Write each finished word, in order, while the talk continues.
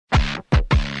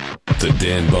The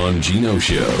Dan Bongino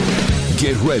Show.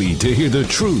 Get ready to hear the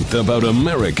truth about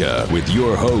America with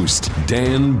your host,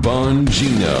 Dan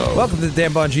Bongino. Welcome to the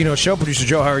Dan Bongino Show. Producer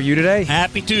Joe, how are you today?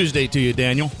 Happy Tuesday to you,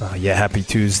 Daniel. Yeah, happy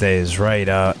Tuesday is right.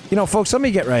 Folks, let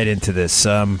me get right into this.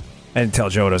 I didn't tell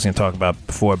Joe what I was going to talk about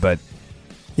before, but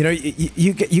you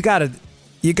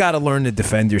gotta learn to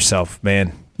defend yourself,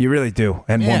 man. You really do,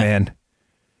 and woman.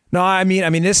 No, I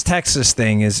mean this Texas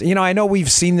thing is. I know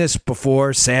we've seen this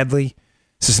before. Sadly,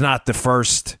 this is not the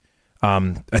first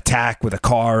attack with a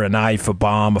car, a knife, a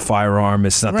bomb, a firearm.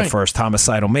 It's not the first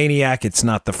homicidal maniac. It's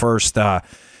not the first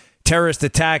terrorist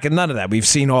attack, and none of that. We've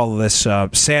seen all of this,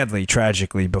 sadly,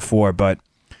 tragically, before. But,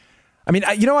 I mean,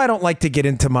 I don't like to get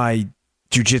into my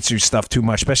jiu-jitsu stuff too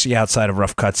much, especially outside of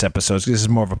Rough Cuts episodes. This is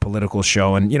more of a political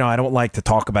show, and, I don't like to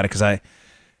talk about it because I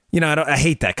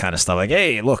hate that kind of stuff. Like,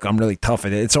 hey, look, I'm really tough.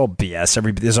 It's all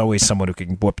BS. There's always someone who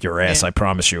can whoop your ass, I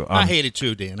promise you. I hate it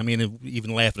too, Dan. I mean,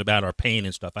 even laughing about our pain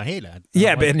and stuff. I hate that.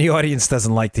 But the audience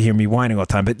doesn't like to hear me whining all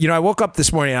the time. But, I woke up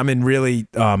this morning. I'm in really,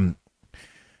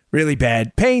 really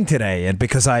bad pain today. And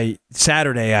because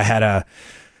Saturday,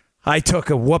 I took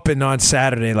a whooping on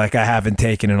Saturday like I haven't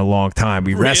taken in a long time.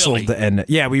 We wrestled, and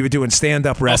we were doing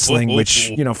stand-up wrestling,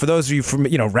 which, for those of you from,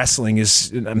 wrestling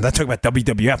is, I'm not talking about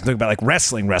WWF, I'm talking about like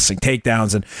wrestling,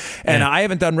 takedowns. And I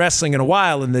haven't done wrestling in a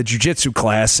while in the jiu-jitsu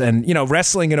class. And,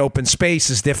 wrestling in open space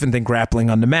is different than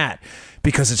grappling on the mat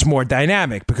because it's more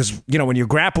dynamic. Because, when you're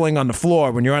grappling on the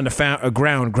floor, when you're on the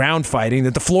ground fighting,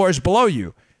 that the floor is below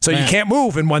you. So you can't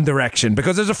move in one direction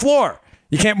because there's a floor.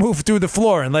 You can't move through the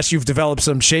floor unless you've developed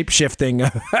some shape-shifting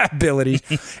abilities.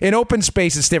 In open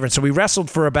space, it's different. So we wrestled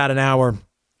for about an hour,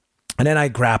 and then I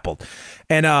grappled.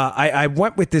 And I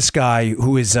went with this guy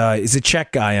who is a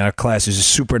Czech guy in our class. He's a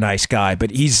super nice guy,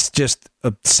 but he's just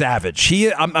a savage.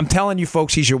 I'm telling you,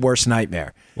 folks, he's your worst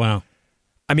nightmare. Wow.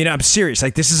 I mean, I'm serious.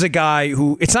 Like, this is a guy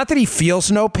who, it's not that he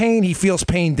feels no pain. He feels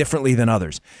pain differently than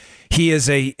others. He is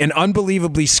an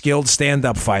unbelievably skilled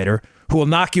stand-up fighter who will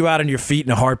knock you out on your feet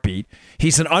in a heartbeat.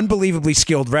 He's an unbelievably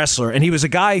skilled wrestler, and he was a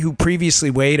guy who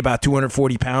previously weighed about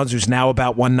 240 pounds, who's now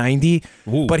about 190.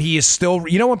 Ooh. But he is still,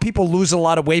 when people lose a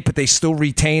lot of weight, but they still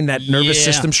retain that nervous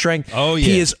system strength? Oh, yeah.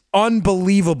 He is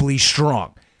unbelievably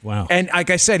strong. Wow. And like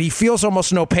I said, he feels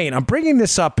almost no pain. I'm bringing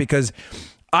this up because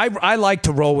I like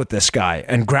to roll with this guy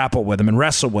and grapple with him and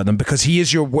wrestle with him because he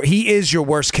is your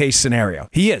worst case scenario.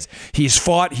 He is. He's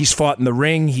fought in the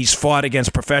ring. He's fought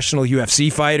against professional UFC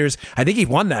fighters. I think he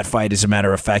won that fight, as a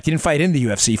matter of fact. He didn't fight in the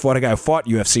UFC. He fought a guy who fought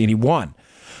UFC and he won.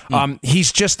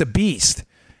 He's just a beast.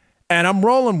 And I'm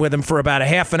rolling with him for about a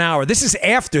half an hour. This is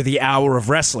after the hour of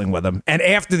wrestling with him and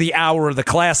after the hour of the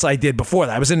class I did before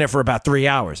that. I was in there for about 3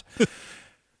 hours.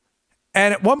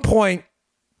 And at one point,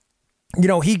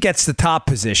 he gets the top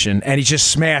position and he's just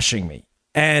smashing me.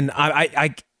 And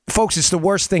I folks, it's the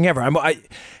worst thing ever.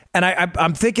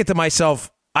 I'm thinking to myself,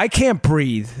 I can't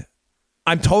breathe.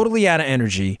 I'm totally out of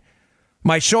energy.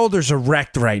 My shoulders are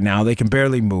wrecked right now. They can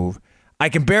barely move. I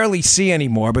can barely see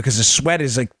anymore because the sweat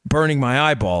is like burning my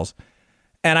eyeballs.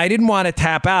 And I didn't want to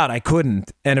tap out. I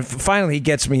couldn't. And finally he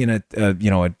gets me in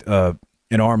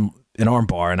an arm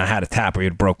bar, and I had to tap or he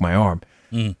had broke my arm.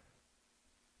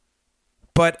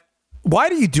 But why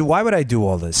would I do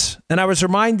all this? And I was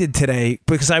reminded today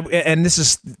because and this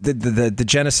is the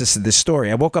genesis of this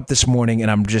story. I woke up this morning and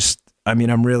I'm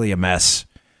really a mess.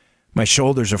 My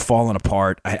shoulders are falling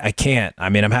apart. I can't.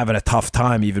 I'm having a tough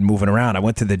time even moving around. I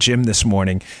went to the gym this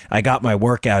morning. I got my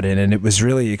workout in and it was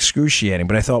really excruciating,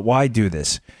 but I thought, why do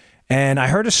this? And I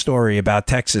heard a story about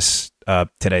Texas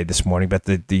this morning about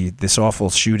this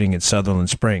awful shooting in Sutherland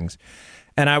Springs.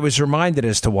 And I was reminded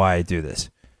as to why I do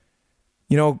this.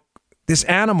 This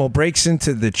animal breaks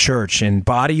into the church in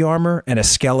body armor and a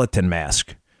skeleton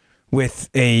mask with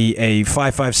a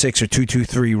 5.56 or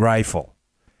 223 rifle.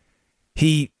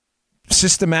 He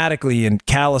systematically and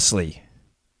callously,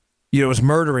 was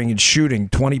murdering and shooting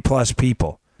 20 plus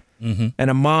people. Mm-hmm. And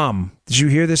a mom, did you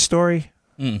hear this story?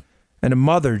 And a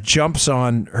mother jumps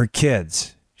on her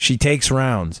kids. She takes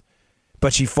rounds,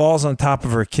 but she falls on top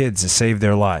of her kids to save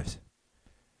their lives.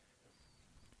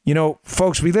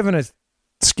 Folks, we live in a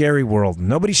scary world.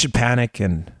 Nobody should panic.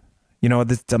 And,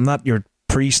 I'm not your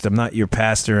priest. I'm not your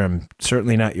pastor. I'm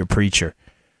certainly not your preacher.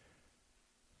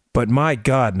 But my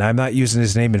God, and I'm not using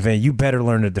his name in vain, you better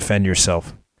learn to defend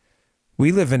yourself.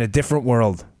 We live in a different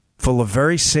world full of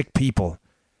very sick people,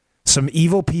 some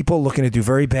evil people looking to do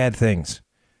very bad things.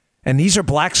 And these are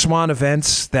black swan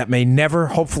events that may never,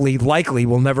 hopefully, likely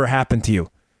will never happen to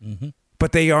you. Mm-hmm.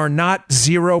 But they are not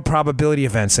zero probability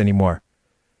events anymore.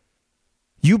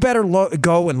 You better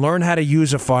go and learn how to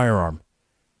use a firearm.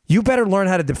 You better learn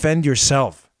how to defend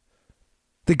yourself.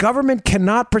 The government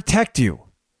cannot protect you.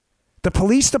 The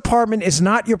police department is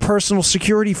not your personal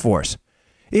security force.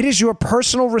 It is your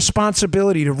personal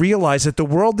responsibility to realize that the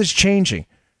world is changing.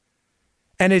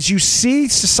 And as you see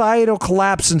societal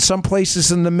collapse in some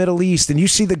places in the Middle East, and you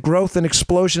see the growth and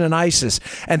explosion in ISIS,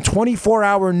 and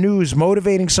 24-hour news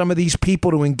motivating some of these people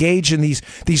to engage in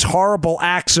these horrible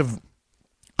acts of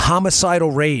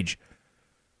homicidal rage,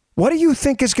 what do you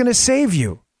think is going to save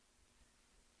you?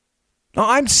 No,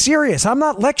 I'm serious. I'm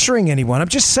not lecturing anyone. I'm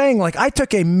just saying, like, I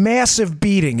took a massive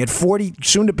beating at 40,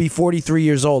 soon to be 43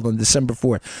 years old on December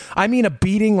 4th. I mean a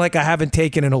beating like I haven't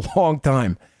taken in a long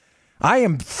time. I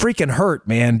am freaking hurt,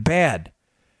 man, bad.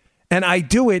 And I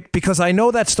do it because I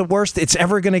know that's the worst it's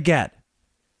ever going to get.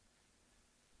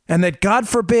 And that, God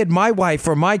forbid, my wife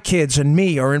or my kids and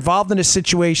me are involved in a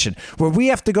situation where we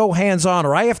have to go hands-on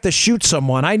or I have to shoot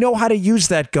someone. I know how to use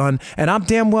that gun, and I'm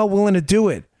damn well willing to do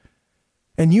it.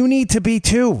 And you need to be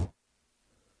too.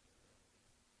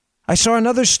 I saw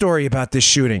another story about this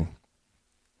shooting.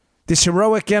 This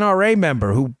heroic NRA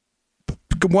member who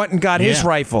went and got his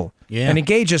rifle and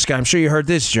engaged this guy. I'm sure you heard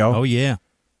this, Joe. Oh, yeah.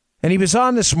 And he was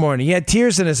on this morning. He had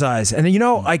tears in his eyes. And, you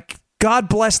know, like, God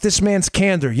bless this man's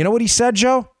candor. You know what he said,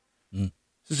 Joe? This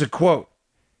is a quote.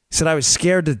 He said, I was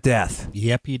scared to death.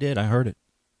 Yep, he did. I heard it.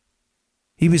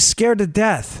 He was scared to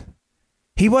death.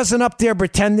 He wasn't up there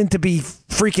pretending to be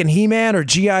freaking He-Man or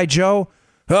G.I. Joe.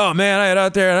 Oh, man, I got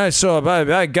out there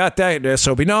and I got that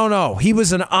SOB. No. He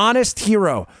was an honest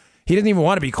hero. He didn't even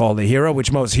want to be called a hero,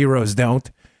 which most heroes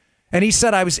don't. And he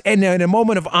said, I was in a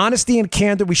moment of honesty and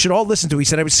candor we should all listen to. He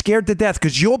said, I was scared to death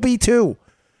because you'll be too.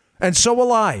 And so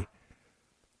will I.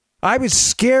 I was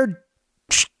scared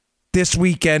this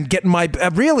weekend getting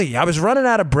I was running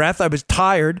out of breath. I was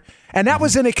tired. And that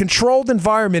was in a controlled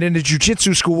environment in a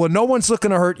jiu-jitsu school where no one's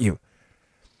looking to hurt you.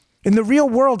 In the real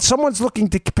world, someone's looking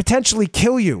to potentially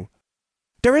kill you.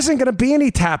 There isn't going to be any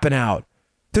tapping out.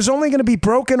 There's only going to be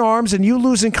broken arms and you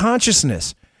losing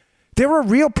consciousness. There are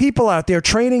real people out there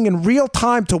training in real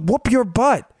time to whoop your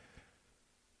butt.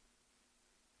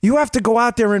 You have to go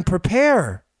out there and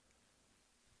prepare.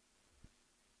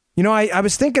 You know, I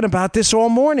was thinking about this all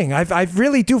morning. I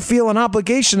really do feel an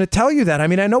obligation to tell you that. I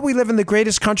mean, I know we live in the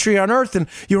greatest country on earth and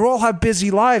you all have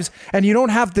busy lives and you don't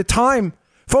have the time.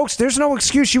 Folks, there's no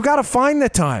excuse. You got to find the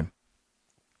time.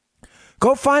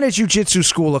 Go find a jiu-jitsu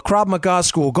school, a Krav Maga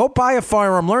school. Go buy a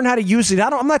firearm. Learn how to use it.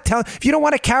 I'm not telling. If you don't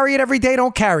want to carry it every day,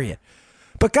 don't carry it.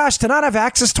 But gosh, to not have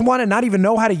access to one and not even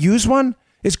know how to use one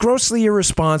is grossly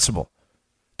irresponsible.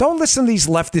 Don't listen to these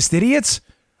leftist idiots.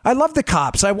 I love the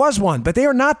cops. I was one, but they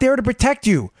are not there to protect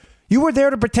you. You were there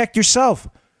to protect yourself.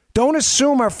 Don't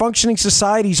assume our functioning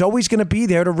society is always going to be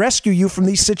there to rescue you from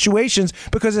these situations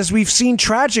because as we've seen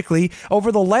tragically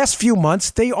over the last few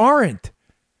months, they aren't.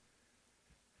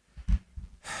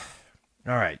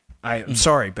 All right. I'm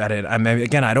sorry about it. I mean,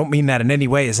 again, I don't mean that in any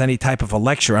way as any type of a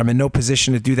lecture. I'm in no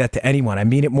position to do that to anyone. I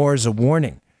mean it more as a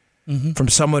warning from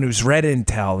someone who's read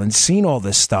intel and seen all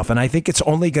this stuff. And I think it's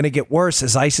only going to get worse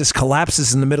as ISIS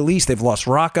collapses in the Middle East. They've lost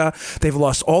Raqqa. They've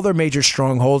lost all their major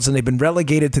strongholds, and they've been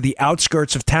relegated to the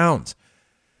outskirts of towns.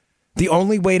 The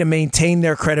only way to maintain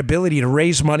their credibility, to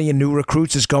raise money and new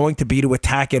recruits, is going to be to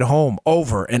attack at home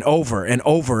over and over and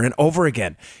over and over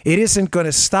again. It isn't going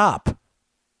to stop.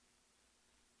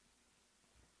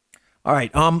 All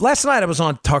right. Last night I was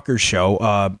on Tucker's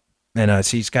show, and I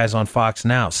see these guys on Fox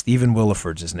now. Stephen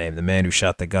Williford's his name, the man who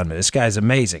shot the gunman. This guy's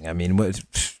amazing. I mean,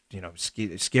 you know,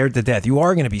 scared to death. You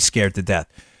are going to be scared to death.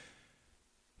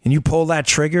 Can you pull that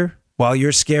trigger while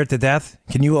you're scared to death?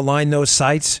 Can you align those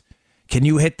sights? Can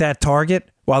you hit that target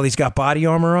while he's got body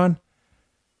armor on?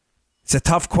 It's a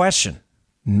tough question.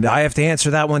 I have to answer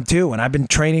that one too. And I've been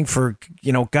training for,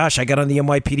 I got on the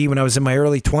NYPD when I was in my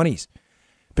early 20s.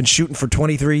 Been shooting for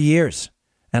 23 years.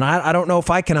 And I don't know if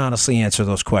I can honestly answer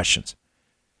those questions.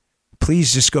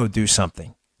 Please just go do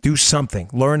something. Do something.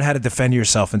 Learn how to defend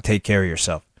yourself and take care of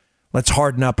yourself. Let's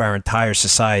harden up our entire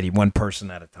society one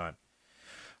person at a time.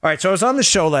 All right, so I was on the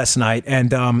show last night,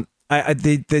 and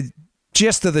the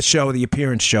gist of the show, the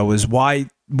appearance show, is why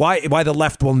the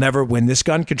left will never win this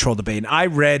gun control debate. And I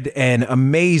read an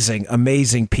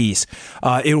amazing piece.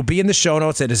 It will be in the show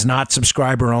notes. It is not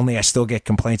subscriber only. I still get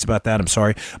complaints about that. I'm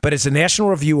sorry. But it's a National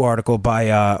Review article by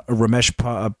Ramesh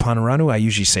Ponnaranu. I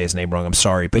usually say his name wrong. I'm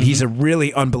sorry. But he's a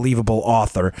really unbelievable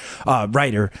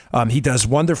writer. He does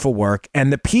wonderful work.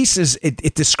 And the piece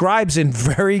it describes in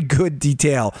very good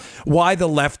detail why the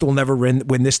left will never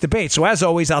win this debate. So as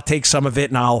always, I'll take some of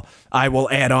it and I will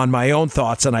add on my own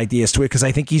thoughts and ideas to it because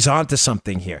I think he's onto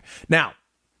something here. Now,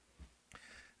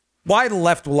 why the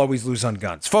left will always lose on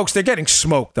guns. Folks, they're getting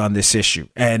smoked on this issue,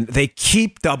 and they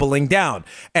keep doubling down.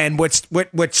 And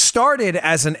what started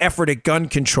as an effort at gun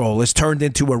control has turned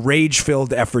into a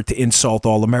rage-filled effort to insult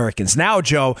all Americans. Now,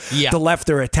 Joe, the left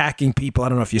are attacking people, I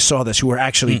don't know if you saw this, who are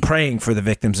actually praying for the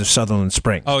victims of Sutherland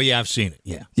Springs. Oh, yeah, I've seen it,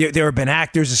 yeah. There have been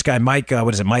actors, this guy Mike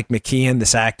McKeon,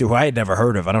 this actor who I had never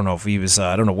heard of. I don't know if he was,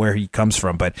 I don't know where he comes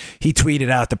from, but he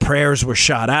tweeted out the prayers were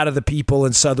shot out of the people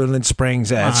in Sutherland Springs.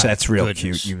 That's real goodness.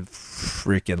 cute, you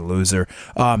freaking loser.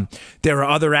 There are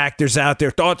other actors out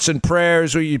there. Thoughts and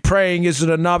prayers. Are you praying isn't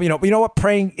enough? You know what?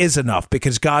 Praying is enough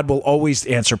because God will always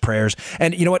answer prayers.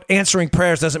 And you know what? Answering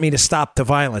prayers doesn't mean to stop the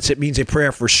violence. It means a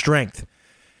prayer for strength.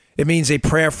 It means a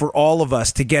prayer for all of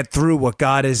us to get through what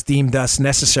God has deemed us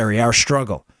necessary, our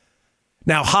struggle.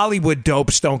 Now, Hollywood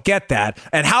dopes don't get that.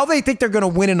 And how they think they're going to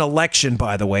win an election,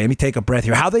 by the way, let me take a breath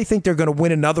here. How they think they're going to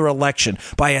win another election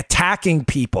by attacking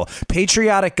people,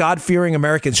 patriotic, God-fearing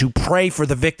Americans who pray for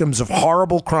the victims of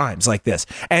horrible crimes like this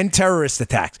and terrorist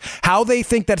attacks. How they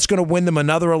think that's going to win them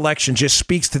another election just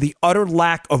speaks to the utter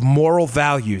lack of moral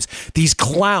values these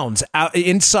clowns out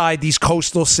inside these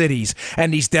coastal cities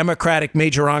and these democratic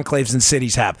major enclaves and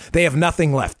cities have. They have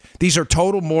nothing left. These are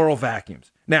total moral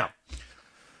vacuums. Now,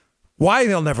 why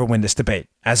they'll never win this debate.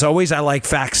 As always, I like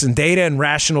facts and data and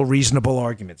rational, reasonable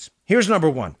arguments. Here's number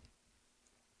one.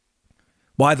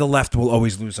 Why the left will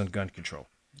always lose on gun control.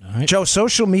 All right. Joe,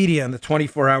 social media and the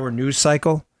 24-hour news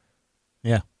cycle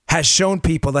has shown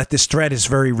people that this threat is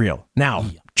very real. Now,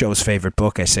 Joe's favorite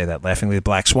book, I say that laughingly, The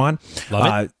Black Swan.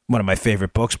 Love it. One of my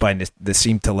favorite books by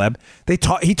Nassim Taleb.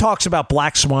 He talks about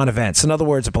black swan events. In other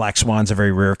words, a black swan's a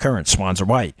very rare occurrence. Swans are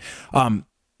white. But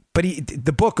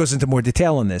the book goes into more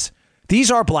detail on this. These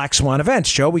are black swan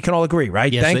events, Joe. We can all agree,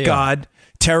 right? Yes, Thank God,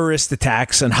 terrorist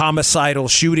attacks and homicidal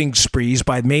shooting sprees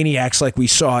by maniacs like we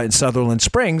saw in Sutherland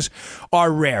Springs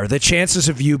are rare. The chances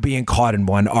of you being caught in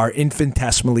one are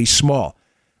infinitesimally small.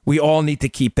 We all need to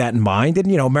keep that in mind.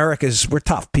 And, we're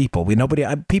tough people.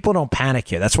 People don't panic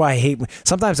here. That's why I hate,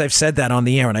 sometimes I've said that on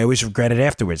the air and I always regret it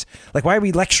afterwards. Like, why are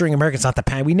we lecturing Americans not to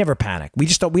panic? We never panic. We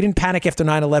didn't panic after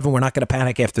 9/11. We're not going to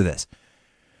panic after this.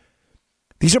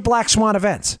 These are black swan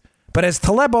events. But as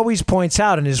Taleb always points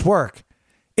out in his work,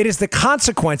 it is the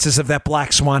consequences of that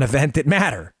black swan event that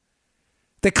matter.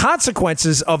 The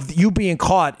consequences of you being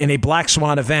caught in a black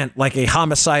swan event, like a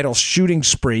homicidal shooting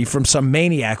spree from some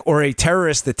maniac or a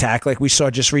terrorist attack like we saw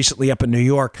just recently up in New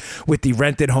York with the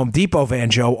rented Home Depot van,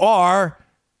 Joe, are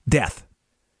death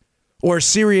or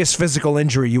serious physical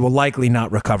injury you will likely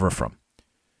not recover from.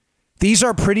 These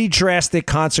are pretty drastic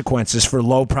consequences for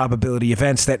low probability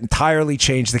events that entirely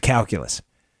change the calculus.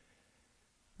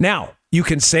 Now, you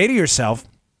can say to yourself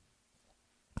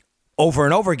over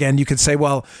and over again, you can say,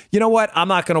 well, you know what? I'm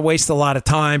not going to waste a lot of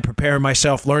time preparing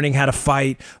myself, learning how to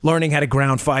fight, learning how to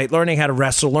ground fight, learning how to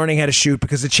wrestle, learning how to shoot,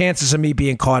 because the chances of me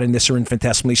being caught in this are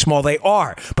infinitesimally small. They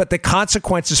are. But the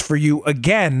consequences for you,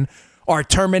 again, are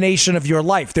termination of your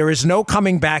life. There is no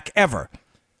coming back ever.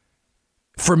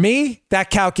 For me,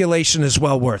 that calculation is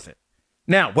well worth it.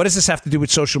 Now, what does this have to do with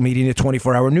social media and the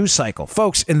 24-hour news cycle?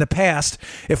 Folks, in the past,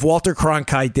 if Walter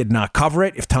Cronkite did not cover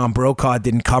it, if Tom Brokaw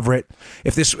didn't cover it,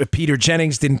 if Peter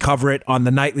Jennings didn't cover it on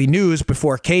the nightly news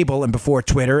before cable and before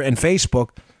Twitter and Facebook,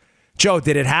 Joe,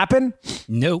 did it happen?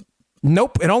 Nope.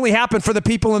 It only happened for the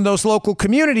people in those local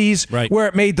communities where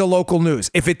it made the local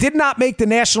news. If it did not make the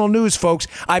national news, folks,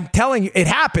 I'm telling you, it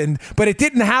happened, but it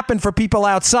didn't happen for people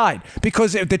outside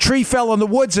because the tree fell in the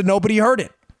woods and nobody heard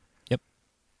it.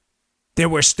 There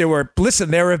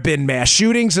have been mass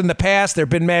shootings in the past. There have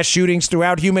been mass shootings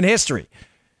throughout human history. I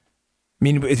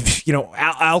mean,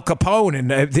 Al Capone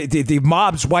and the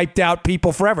mobs wiped out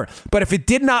people forever. But if it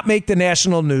did not make the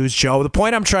national news, Joe, the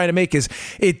point I'm trying to make is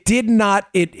it did not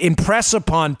impress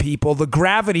upon people the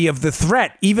gravity of the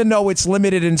threat, even though it's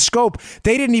limited in scope.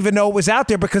 They didn't even know it was out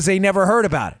there because they never heard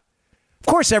about it. Of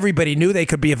course, everybody knew they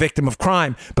could be a victim of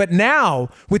crime. But now,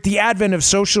 with the advent of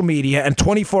social media and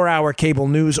 24-hour cable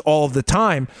news all of the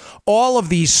time, all of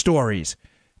these stories,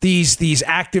 these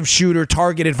active shooter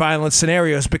targeted violence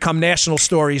scenarios become national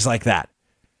stories like that.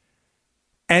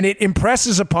 And it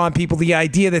impresses upon people the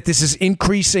idea that this is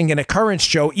increasing in occurrence,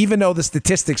 Joe, even though the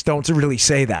statistics don't really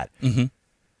say that. Mm-hmm.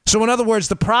 So in other words,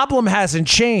 the problem hasn't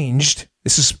changed.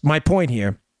 This is my point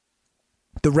here.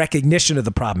 The recognition of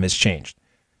the problem has changed.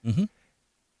 Mm-hmm.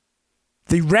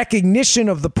 The recognition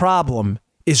of the problem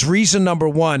is reason number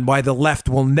one why the left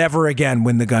will never again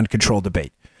win the gun control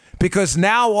debate. Because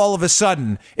now all of a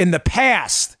sudden, in the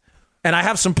past, and I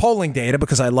have some polling data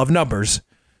because I love numbers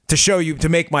to show you, to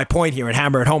make my point here and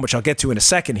hammer it home, which I'll get to in a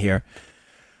second here.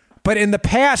 But in the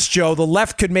past, Joe, the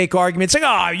left could make arguments like,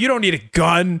 oh, you don't need a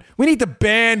gun. We need to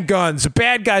ban guns. The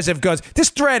bad guys have guns. This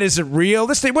threat isn't real.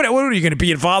 This thing, what are you going to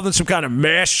be involved in some kind of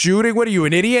mass shooting? What are you,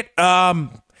 an idiot?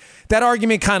 That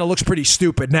argument kind of looks pretty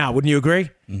stupid now. Wouldn't you agree?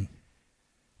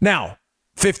 Now,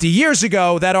 50 years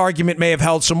ago, that argument may have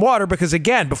held some water because,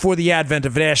 again, before the advent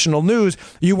of national news,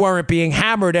 you weren't being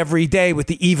hammered every day with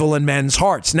the evil in men's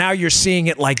hearts. Now you're seeing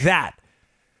it like that.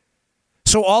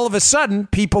 So all of a sudden,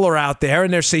 people are out there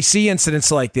and they see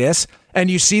incidents like this, and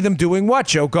you see them doing what,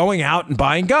 Joe? Going out and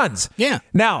buying guns. Yeah.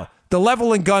 Now, the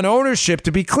level in gun ownership,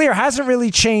 to be clear, hasn't really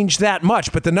changed that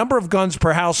much, but the number of guns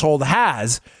per household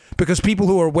has, because people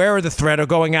who are aware of the threat are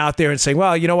going out there and saying,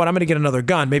 well, you know what, I'm going to get another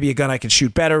gun, maybe a gun I can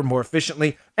shoot better, more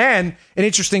efficiently. And an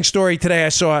interesting story today I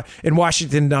saw in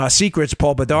Washington Secrets,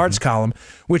 Paul Bedard's column,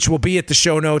 which will be at the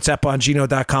show notes at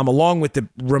Bongino.com, along with the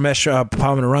Ramesh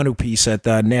Pavanaranu piece at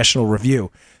National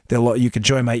Review. You can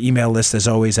join my email list, as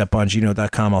always, at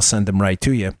Bongino.com. I'll send them right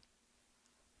to you.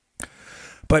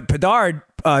 But Bedard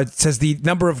says the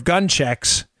number of gun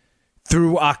checks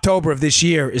through October of this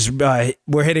year is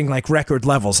we're hitting like record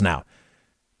levels now.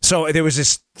 So there was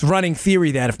this running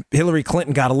theory that if Hillary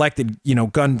Clinton got elected,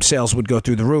 gun sales would go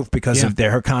through the roof because of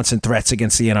her constant threats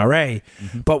against the NRA.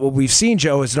 But what we've seen,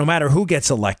 Joe, is no matter who gets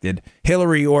elected,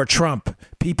 Hillary or Trump,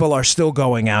 people are still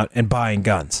going out and buying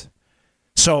guns.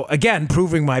 So again,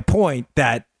 proving my point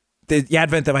that the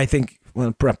advent of,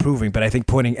 not proving, but I think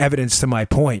pointing evidence to my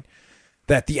point,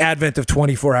 that the advent of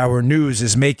 24-hour news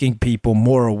is making people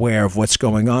more aware of what's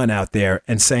going on out there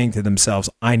and saying to themselves,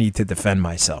 I need to defend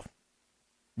myself.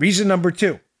 Reason number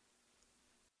 2,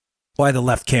 why the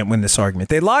left can't win this argument.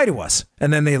 They lie to us,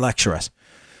 and then they lecture us.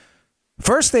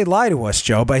 First, they lie to us,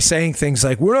 Joe, by saying things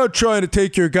like, we're not trying to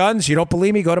take your guns. You don't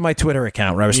believe me? Go to my Twitter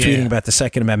account where I was tweeting about the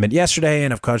Second Amendment yesterday,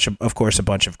 and of course, a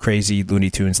bunch of crazy Looney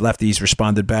Tunes lefties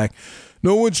responded back,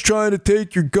 no one's trying to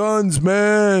take your guns,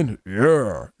 man.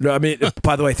 Yeah. No, I mean,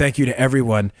 by the way, thank you to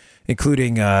everyone,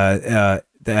 including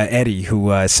Eddie,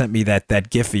 who sent me that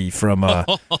Giphy from...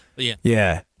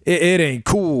 Yeah. It ain't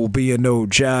cool being no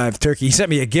jive turkey. He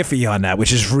sent me a Giphy on that,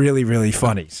 which is really, really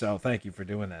funny. So thank you for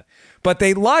doing that. But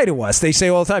they lie to us. They say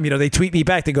all the time, they tweet me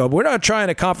back. They go, we're not trying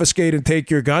to confiscate and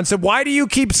take your guns. So why do you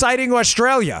keep citing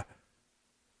Australia?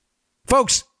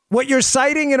 Folks, what you're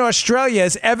citing in Australia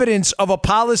as evidence of a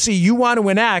policy you want to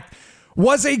enact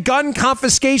was a gun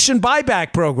confiscation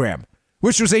buyback program,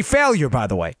 which was a failure, by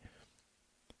the way.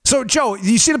 So, Joe, do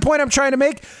you see the point I'm trying to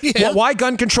make? Yeah. Why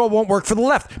gun control won't work for the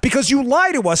left? Because you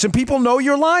lie to us and people know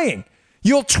you're lying.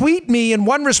 You'll tweet me in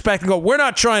one respect and go, we're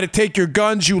not trying to take your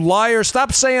guns, you liar.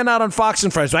 Stop saying that on Fox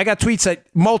and Friends. I got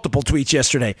multiple tweets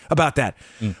yesterday about that.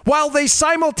 While they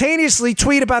simultaneously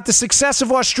tweet about the success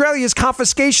of Australia's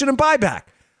confiscation and buyback.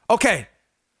 Okay,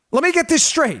 let me get this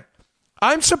straight.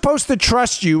 I'm supposed to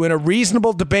trust you in a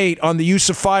reasonable debate on the use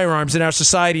of firearms in our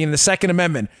society in the Second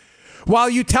Amendment, while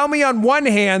you tell me on one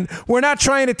hand, we're not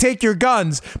trying to take your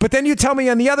guns, but then you tell me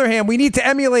on the other hand, we need to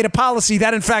emulate a policy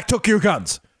that in fact took your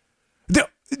guns.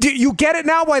 Do you get it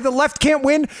now why the left can't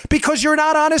win? Because you're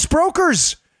not honest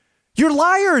brokers. You're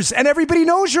liars, and everybody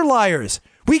knows you're liars.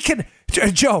 We can,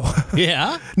 Joe.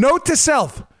 Yeah. Note to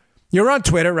self. You're on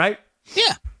Twitter, right?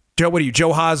 Yeah. Joe, what are you,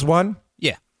 Joe Haas1?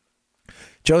 Yeah.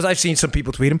 Joe's, I've seen some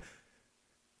people tweet him.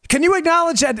 Can you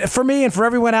acknowledge that for me and for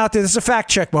everyone out there, this is a fact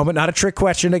check moment, not a trick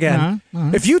question again.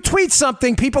 If you tweet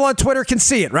something, people on Twitter can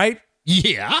see it, right?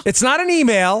 Yeah. It's not an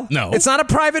email. No. It's not a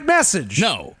private message.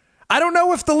 No. I don't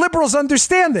know if the liberals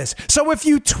understand this. So if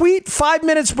you tweet 5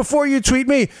 minutes before you tweet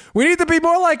me, we need to be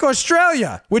more like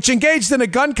Australia, which engaged in a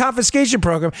gun confiscation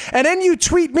program, and then you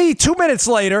tweet me 2 minutes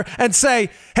later and say,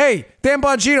 hey, Dan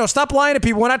Bongino, stop lying to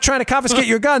people. We're not trying to confiscate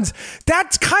your guns.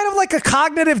 That's kind of like a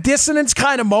cognitive dissonance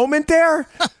kind of moment there.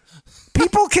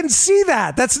 People can see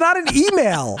that. That's not an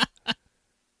email.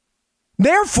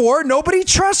 Therefore, nobody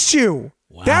trusts you.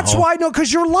 Wow. That's why,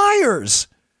 because you're liars.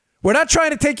 We're not trying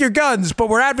to take your guns, but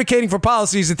we're advocating for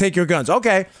policies to take your guns.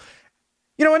 Okay.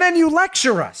 And then you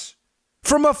lecture us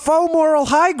from a faux moral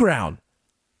high ground.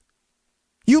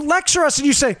 You lecture us and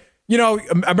you say,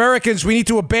 Americans, we need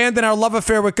to abandon our love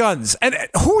affair with guns. And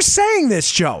who's saying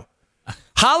this, Joe?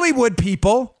 Hollywood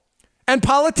people and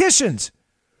politicians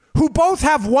who both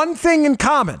have one thing in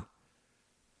common.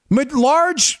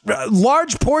 Large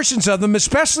portions of them,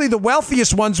 especially the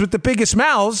wealthiest ones with the biggest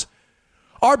mouths,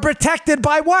 are protected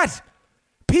by what?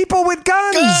 People with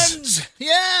guns. Guns.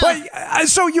 Yeah. But,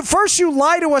 so you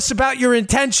lie to us about your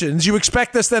intentions. You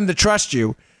expect us then to trust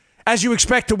you, as you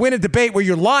expect to win a debate where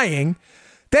you're lying.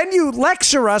 Then you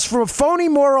lecture us from a phony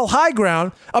moral high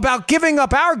ground about giving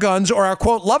up our guns or our,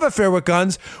 quote, love affair with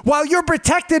guns, while you're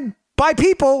protected by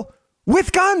people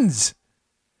with guns.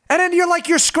 And then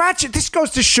you're scratching. This goes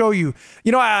to show you,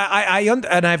 and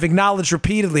I've acknowledged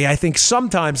repeatedly, I think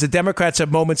sometimes the Democrats have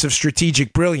moments of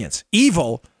strategic brilliance.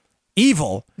 Evil,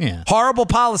 Yeah. horrible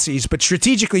policies, but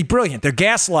strategically brilliant. Their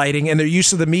gaslighting and their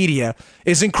use of the media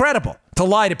is incredible to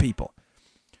lie to people.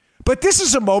 But this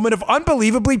is a moment of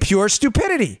unbelievably pure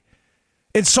stupidity.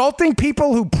 Insulting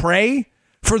people who pray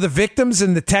for the victims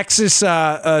in the Texas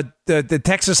the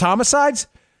Texas homicides.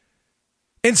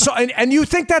 And you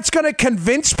think that's going to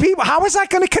convince people? How is that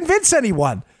going to convince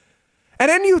anyone? And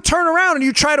then you turn around and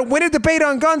you try to win a debate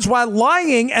on guns while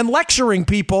lying and lecturing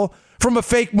people from a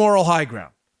fake moral high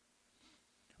ground.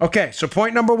 Okay, so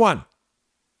point number one.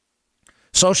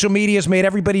 Social media has made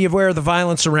everybody aware of the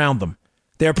violence around them.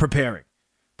 They're preparing.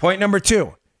 Point number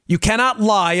two. You cannot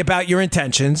lie about your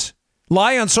intentions.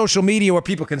 Lie on social media where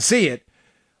people can see it.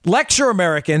 Lecture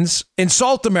Americans,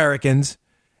 insult Americans,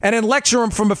 and then lecture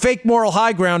them from a fake moral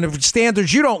high ground of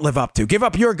standards you don't live up to. Give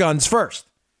up your guns first.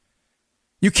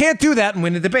 You can't do that and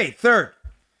win the debate. Third,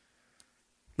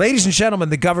 ladies and gentlemen,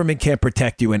 the government can't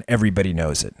protect you, and everybody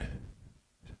knows it.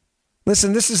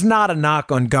 Listen, this is not a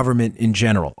knock on government in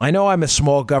general. I know I'm a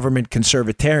small government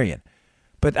conservatarian,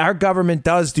 but our government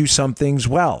does do some things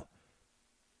well.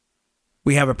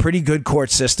 We have a pretty good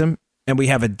court system, and we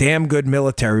have a damn good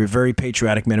military with very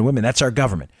patriotic men and women. That's our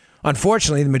government.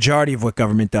 Unfortunately, the majority of what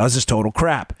government does is total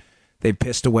crap. They've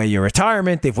pissed away your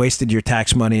retirement, they've wasted your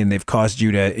tax money, and they've caused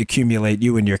you to accumulate,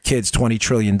 you and your kids, $20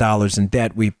 trillion in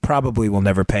debt we probably will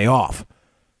never pay off.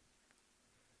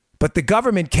 But the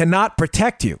government cannot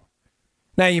protect you.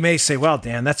 Now, you may say, well,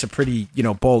 Dan, that's a pretty,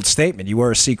 bold statement. You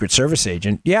were a Secret Service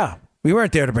agent. Yeah, we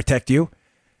weren't there to protect you.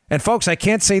 And folks, I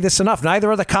can't say this enough.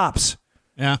 Neither are the cops.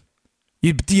 Yeah.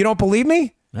 You don't believe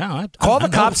me? No, Call the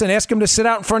cops and ask them to sit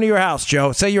out in front of your house,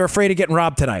 Joe. Say you're afraid of getting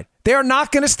robbed tonight. They are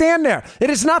not going to stand there. It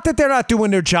is not that they're not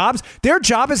doing their jobs. Their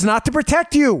job is not to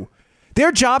protect you.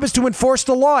 Their job is to enforce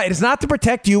the law. It is not to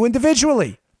protect you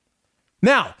individually.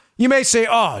 Now, you may say,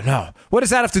 oh, no. What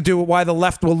does that have to do with why the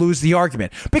left will lose the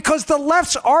argument? Because the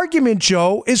left's argument,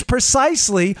 Joe, is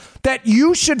precisely that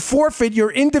you should forfeit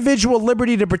your individual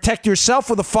liberty to protect yourself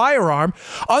with a firearm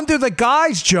under the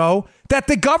guise, Joe, that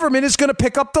the government is going to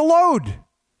pick up the load.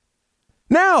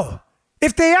 Now,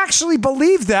 if they actually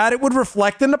believe that, it would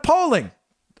reflect in the polling.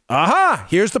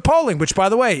 Here's the polling, which, by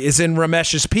the way, is in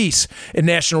Ramesh's piece in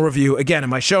National Review, again, in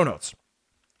my show notes.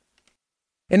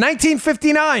 In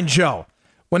 1959, Joe,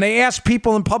 when they asked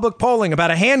people in public polling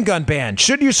about a handgun ban,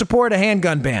 should you support a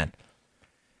handgun ban?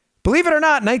 Believe it or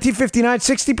not, in 1959,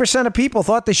 60% of people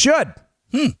thought they should.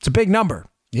 It's a big number.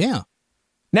 Yeah.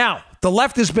 Now, the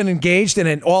left has been engaged in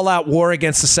an all-out war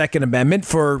against the Second Amendment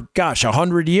for,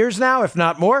 100 years now, if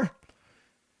not more.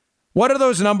 What are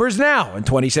those numbers now in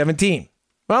 2017?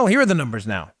 Well, here are the numbers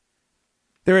now.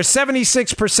 There is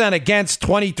 76% against,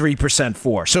 23%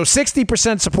 for. So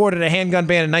 60% supported a handgun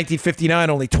ban in 1959,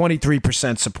 only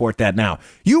 23% support that now.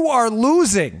 You are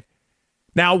losing.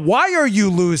 Now, why are you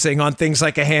losing on things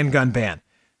like a handgun ban?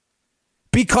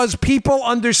 Because people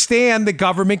understand the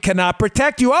government cannot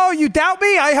protect you. Oh, you doubt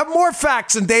me? I have more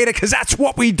facts and data because that's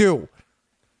what we do.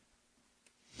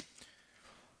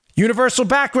 Universal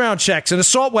background checks and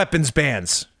assault weapons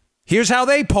bans. Here's how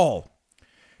they poll.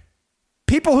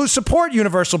 People who support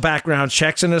universal background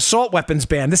checks and assault weapons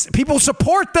ban, people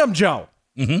support them, Joe.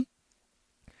 Mm-hmm.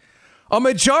 A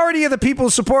majority of the people who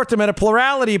support them and a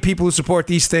plurality of people who support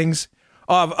these things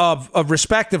of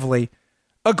respectively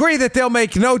agree that they'll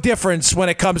make no difference when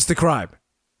it comes to crime,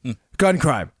 gun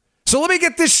crime. So let me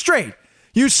get this straight.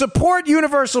 You support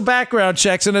universal background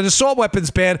checks and an assault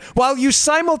weapons ban while you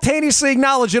simultaneously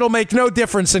acknowledge it'll make no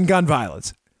difference in gun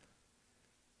violence.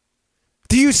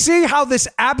 Do you see how this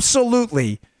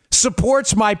absolutely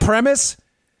supports my premise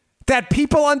that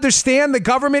people understand the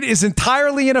government is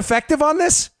entirely ineffective on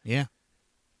this? Yeah.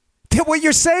 What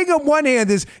you're saying on one hand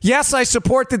is, yes, I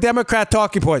support the Democrat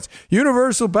talking points.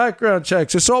 Universal background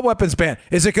checks, assault weapons ban.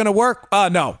 Is it going to work?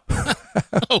 No.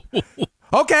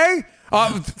 Okay.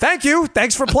 Thank you.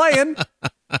 Thanks for playing.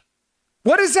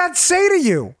 What does that say to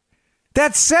you?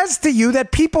 That says to you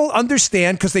that people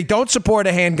understand because they don't support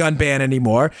a handgun ban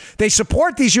anymore. They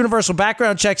support these universal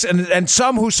background checks and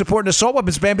some who support an assault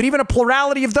weapons ban, but even a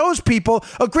plurality of those people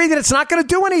agree that it's not going to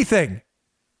do anything.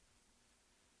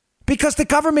 Because the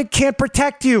government can't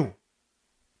protect you.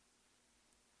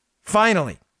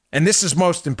 Finally, and this is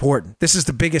most important, this is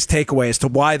the biggest takeaway as to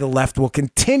why the left will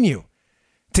continue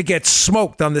to get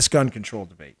smoked on this gun control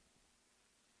debate.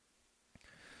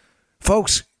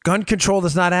 Folks, gun control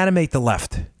does not animate the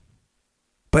left,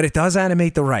 but it does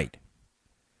animate the right.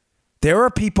 There are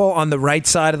people on the right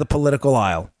side of the political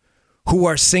aisle who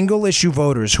are single issue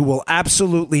voters who will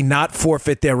absolutely not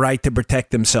forfeit their right to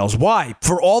protect themselves. Why?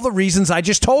 For all the reasons I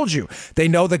just told you. They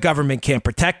know the government can't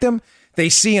protect them. They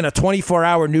see in a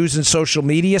 24-hour news and social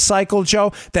media cycle,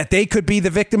 Joe, that they could be the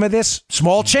victim of this.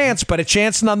 Small chance, but a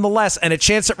chance nonetheless, and a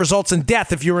chance that results in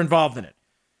death if you're involved in it.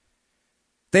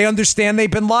 They understand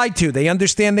they've been lied to. They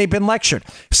understand they've been lectured.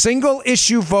 Single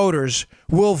issue voters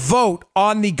will vote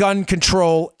on the gun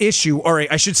control issue, or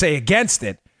I should say against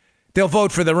it. They'll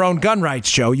vote for their own gun rights,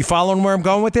 Joe. You following where I'm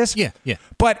going with this? Yeah.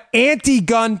 But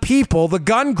anti-gun people, the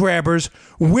gun grabbers,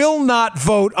 will not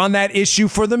vote on that issue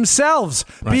for themselves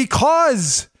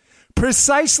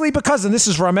precisely because, and this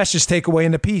is Ramesh's takeaway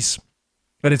in the piece,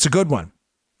 but it's a good one.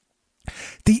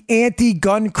 The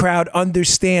anti-gun crowd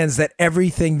understands that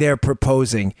everything they're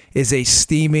proposing is a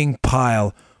steaming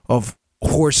pile of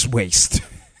horse waste.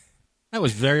 That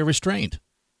was very restrained.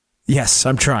 Yes,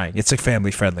 I'm trying. It's a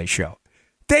family-friendly show.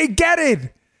 They get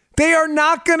it. They are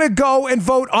not going to go and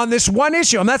vote on this one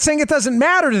issue. I'm not saying it doesn't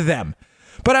matter to them,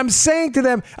 but I'm saying to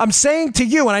them, I'm saying to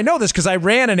you, and I know this because I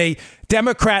ran in a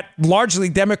largely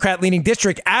Democrat-leaning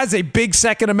district as a big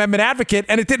Second Amendment advocate,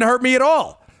 and it didn't hurt me at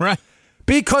all. Right.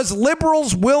 Because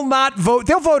liberals will not vote.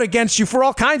 They'll vote against you for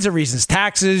all kinds of reasons.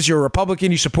 Taxes, you're a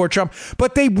Republican, you support Trump.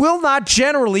 But they will not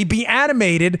generally be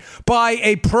animated by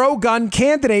a pro-gun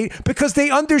candidate because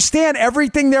they understand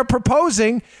everything they're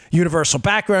proposing. Universal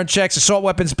background checks, assault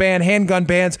weapons ban, handgun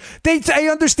bans. They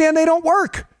understand they don't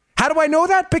work. How do I know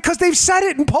that? Because they've said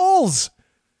it in polls.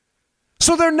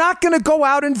 So they're not going to go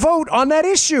out and vote on that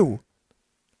issue.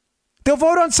 They'll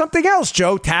vote on something else,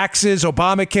 Joe, taxes,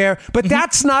 Obamacare, but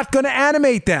that's not going to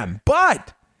animate them.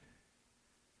 But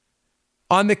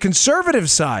on the conservative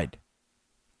side,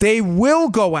 they will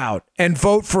go out and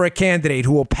vote for a candidate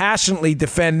who will passionately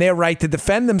defend their right to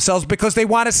defend themselves because they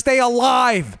want to stay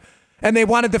alive and they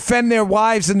want to defend their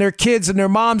wives and their kids and their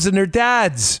moms and their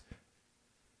dads.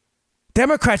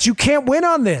 Democrats, you can't win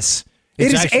on this.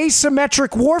 It is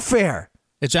asymmetric warfare.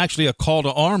 It's actually a call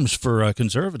to arms for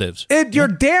conservatives. You're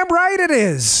damn right it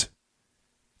is.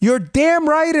 You're damn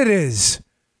right it is.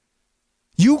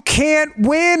 You can't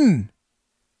win.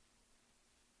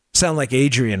 Sound like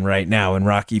Adrian right now in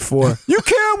Rocky IV. You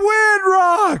can't win,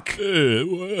 Rock.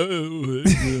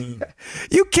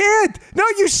 You can't. No,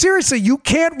 you seriously, you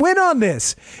can't win on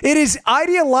this. It is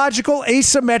ideological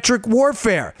asymmetric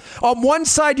warfare. On one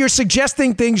side, you're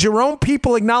suggesting things your own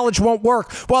people acknowledge won't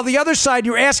work, while the other side,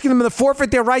 you're asking them to forfeit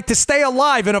their right to stay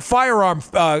alive in a firearm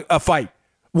fight.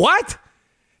 What?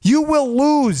 You will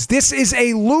lose. This is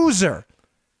a loser.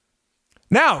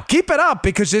 Now, keep it up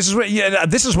because this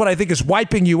is what I think is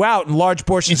wiping you out in large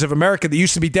portions of America that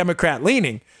used to be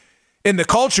Democrat-leaning in the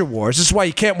culture wars. This is why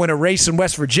you can't win a race in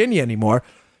West Virginia anymore.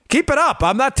 Keep it up.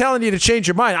 I'm not telling you to change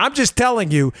your mind. I'm just telling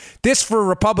you this for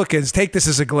Republicans. Take this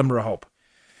as a glimmer of hope.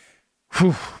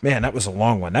 Whew, man, that was a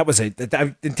long one.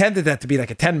 I intended that to be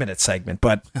like a 10-minute segment,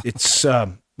 but it's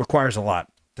requires a lot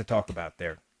to talk about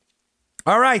there.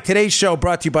 All right, today's show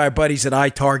brought to you by our buddies at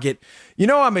iTarget. You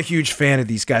know I'm a huge fan of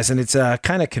these guys, and it's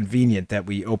kind of convenient that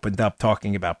we opened up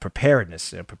talking about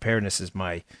preparedness. Preparedness is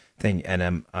my thing, and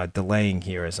I'm delaying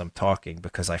here as I'm talking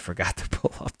because I forgot to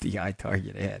pull up the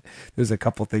iTarget ad. There's a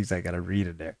couple things I got to read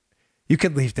in there. You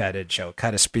can leave that in, Joe. It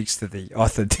kind of speaks to the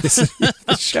authenticity of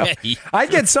the show. I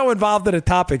get so involved in a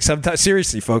topic sometimes.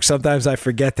 Seriously, folks, sometimes I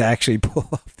forget to actually pull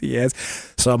up the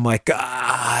ads. So I'm like,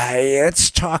 let's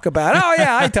talk about it. Oh,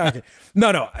 yeah, iTarget.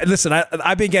 No. Listen,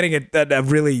 I've been getting a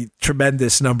really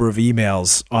tremendous number of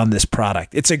emails on this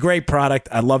product. It's a great product.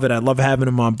 I love it. I love having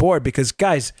them on board because,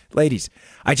 guys, ladies,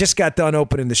 I just got done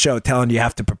opening the show telling you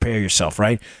have to prepare yourself,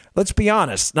 right? Let's be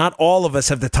honest. Not all of us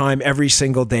have the time every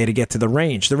single day to get to the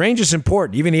range. The range is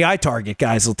important. Even the iTarget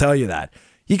guys will tell you that.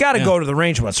 You got to go to the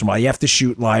range once in a while. You have to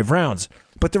shoot live rounds.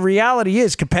 But the reality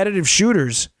is competitive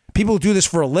shooters, people who do this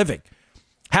for a living,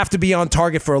 have to be on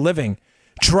target for a living.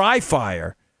 Dry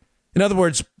fire. In other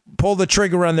words, pull the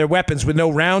trigger on their weapons with no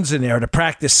rounds in there to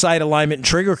practice sight alignment and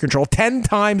trigger control 10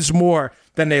 times more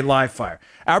than they live fire.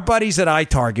 Our buddies at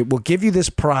iTarget will give you this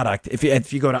product.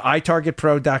 If you go to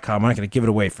itargetpro.com, I'm not going to give it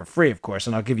away for free, of course,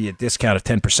 and I'll give you a discount of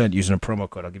 10% using a promo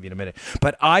code. I'll give you in a minute.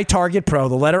 But iTarget Pro,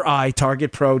 the letter I,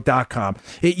 targetpro.com,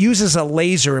 it uses a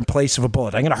laser in place of a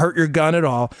bullet. I'm going to hurt your gun at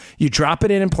all. You drop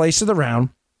it in place of the round.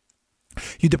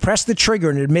 You depress the trigger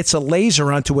and it emits a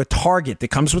laser onto a target that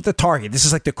comes with the target. This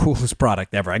is like the coolest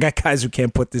product ever. I got guys who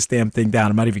can't put this damn thing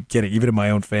down. I'm not even kidding, even in my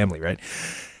own family, right?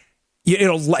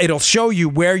 It'll show you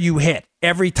where you hit.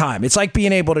 every time. It's like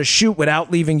being able to shoot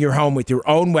without leaving your home with your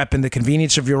own weapon, the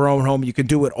convenience of your own home. You can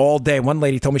do it all day. One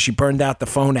lady told me she burned out the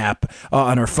phone app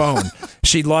on her phone.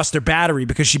 She lost her battery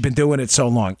because she'd been doing it so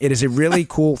long. It is a really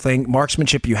cool thing.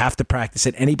 Marksmanship, you have to practice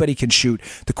it. Anybody can shoot.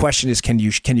 The question is, can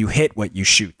you hit what you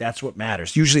shoot? That's what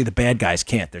matters. Usually the bad guys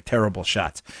can't. They're terrible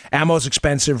shots. Ammo's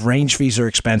expensive. Range fees are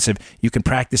expensive. You can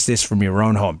practice this from your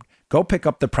own home. Go pick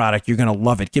up the product. You're going to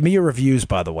love it. Give me your reviews,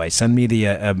 by the way. Send me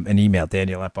an email,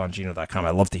 daniel@bongino.com.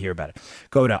 I'd love to hear about it.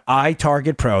 Go to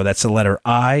iTargetPro. That's the letter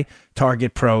I,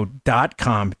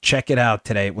 targetpro.com. Check it out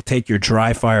today. It will take your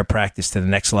dry fire practice to the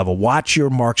next level. Watch your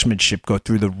marksmanship go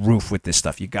through the roof with this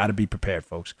stuff. You got to be prepared,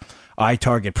 folks.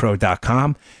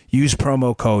 iTargetPro.com. Use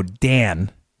promo code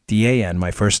DAN, D-A-N,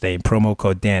 my first name, promo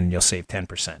code DAN, and you'll save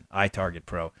 10%.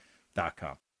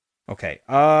 iTargetPro.com. Okay,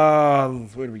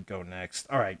 where do we go next?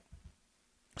 All right.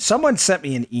 Someone sent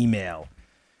me an email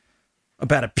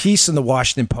about a piece in the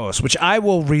Washington Post, which I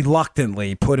will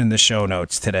reluctantly put in the show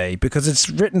notes today because it's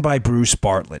written by Bruce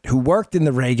Bartlett, who worked in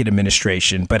the Reagan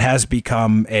administration but has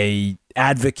become a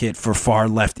advocate for far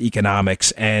left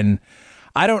economics. And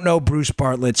I don't know Bruce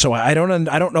Bartlett, so I don't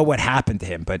know what happened to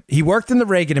him, but he worked in the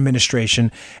Reagan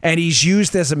administration and he's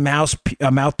used as a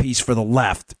mouthpiece for the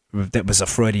left. That was a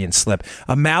Freudian slip.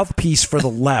 A mouthpiece for the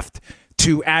left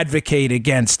to advocate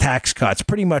against tax cuts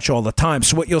pretty much all the time.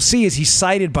 So what you'll see is he's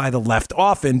cited by the left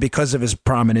often because of his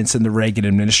prominence in the Reagan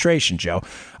administration, Joe.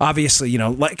 Obviously,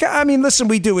 listen,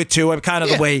 we do it too. I'm kind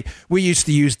of the way we used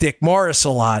to use Dick Morris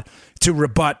a lot to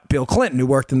rebut Bill Clinton, who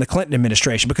worked in the Clinton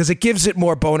administration, because it gives it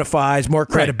more bona fides, more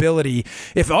credibility.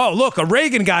 Right. If, look, a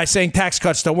Reagan guy saying tax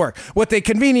cuts don't work. What they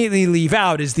conveniently leave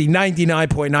out is the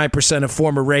 99.9% of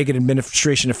former Reagan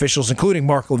administration officials, including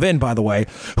Mark Levin, by the way,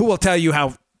 who will tell you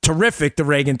how terrific the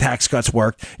Reagan tax cuts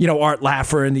worked. Art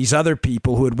Laffer and these other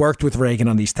people who had worked with Reagan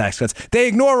on these tax cuts. They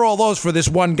ignore all those for this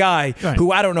one guy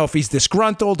who I don't know if he's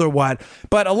disgruntled or what,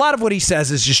 but a lot of what he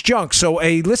says is just junk. So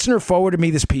a listener forwarded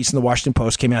me this piece in the Washington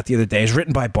Post, came out the other day. It's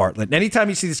written by Bartlett. And anytime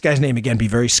you see this guy's name again, be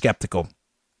very skeptical.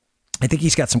 I think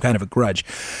he's got some kind of a grudge.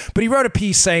 But he wrote a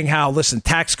piece saying how, listen,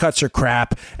 tax cuts are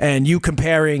crap, and you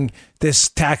comparing this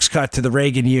tax cut to the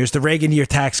Reagan years, the Reagan year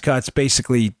tax cuts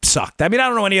basically sucked. I mean, I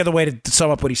don't know any other way to sum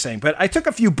up what he's saying, but I took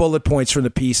a few bullet points from the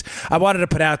piece I wanted to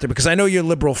put out there because I know your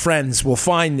liberal friends will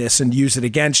find this and use it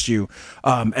against you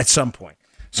at some point.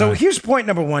 So here's point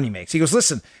number one he makes. He goes,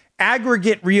 listen,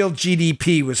 aggregate real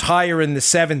GDP was higher in the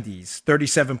 70s,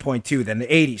 37.2, than the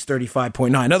 80s,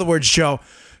 35.9. In other words, Joe,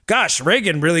 gosh,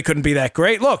 Reagan really couldn't be that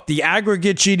great. Look, the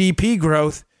aggregate GDP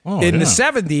growth in the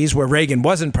 70s, where Reagan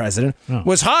wasn't president,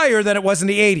 was higher than it was in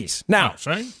the 80s. Now,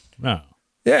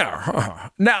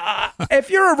 Now, if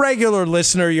you're a regular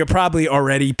listener, you're probably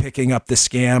already picking up the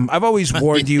scam. I've always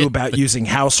warned you about using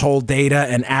household data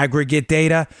and aggregate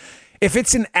data. If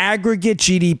it's an aggregate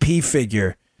GDP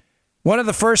figure, one of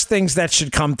the first things that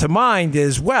should come to mind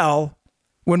is, well,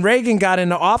 when Reagan got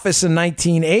into office in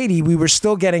 1980, we were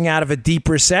still getting out of a deep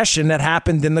recession that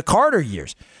happened in the Carter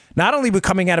years. Not only were we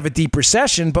coming out of a deep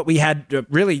recession, but we had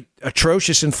really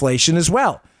atrocious inflation as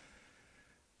well.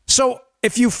 So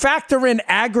if you factor in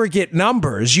aggregate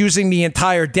numbers using the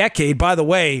entire decade, by the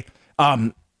way,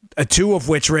 two of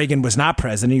which Reagan was not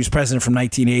president. He was president from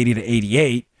 1980 to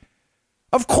 88.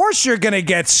 Of course you're going to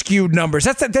get skewed numbers.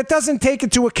 That doesn't take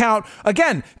into account,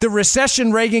 again, the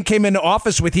recession Reagan came into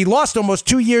office with. He lost almost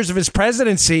 2 years of his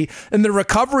presidency in the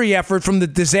recovery effort from the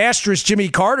disastrous Jimmy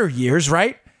Carter years,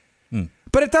 right?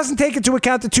 But it doesn't take into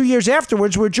account the 2 years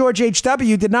afterwards where George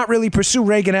H.W. did not really pursue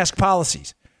Reagan-esque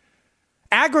policies.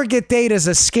 Aggregate data is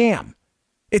a scam.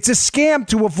 It's a scam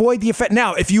to avoid the effect.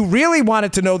 Now, if you really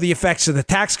wanted to know the effects of the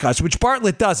tax cuts, which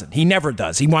Bartlett doesn't, he never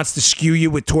does. He wants to skew you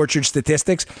with tortured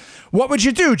statistics. What would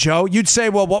you do, Joe? You'd say,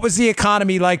 well, what was the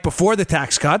economy like before the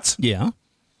tax cuts? Yeah.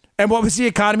 And what was the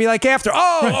economy like after? Is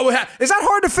that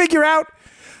hard to figure out?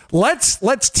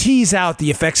 Let's tease out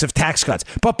the effects of tax cuts.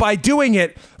 But by doing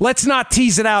it, let's not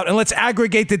tease it out and let's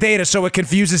aggregate the data so it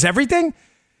confuses everything.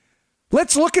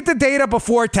 Let's look at the data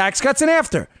before tax cuts and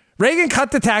after. Reagan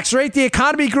cut the tax rate. The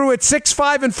economy grew at 6,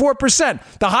 5, and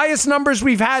 4%. The highest numbers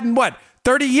we've had in,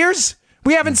 30 years?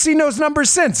 We haven't seen those numbers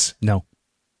since. No.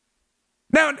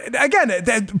 Now, again,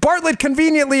 Bartlett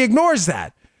conveniently ignores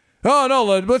that. Oh,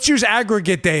 no, let's use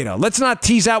aggregate data. Let's not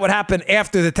tease out what happened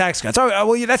after the tax cuts. Oh,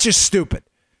 well, that's just stupid.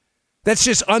 That's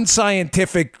just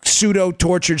unscientific,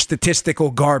 pseudo-tortured statistical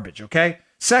garbage, okay?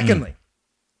 Secondly,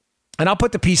 and I'll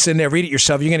put the piece in there. Read it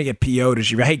yourself. You're going to get PO'd.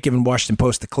 I hate giving Washington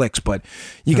Post the clicks, but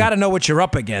you got to know what you're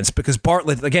up against because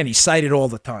Bartlett, again, he's cited all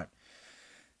the time.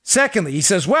 Secondly, he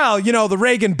says, well, the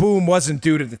Reagan boom wasn't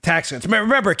due to the tax cuts.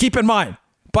 Remember, keep in mind,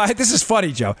 but this is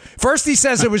funny, Joe. First, he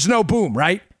says there was no boom,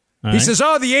 right? He says,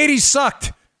 oh, the 80s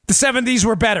sucked. The 70s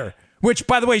were better. Which,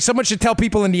 by the way, someone should tell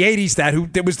people in the 80s that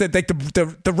it was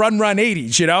the run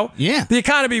 80s, you know? Yeah. The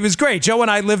economy was great. Joe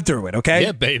and I lived through it, okay?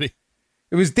 Yeah, baby.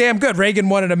 It was damn good. Reagan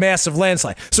won in a massive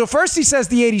landslide. So first he says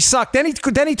the 80s sucked. Then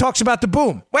he talks about the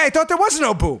boom. Wait, I thought there was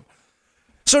no boom.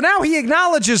 So now he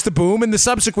acknowledges the boom in the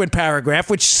subsequent paragraph,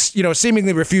 which, you know,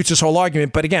 seemingly refutes his whole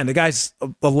argument. But again, the guy's a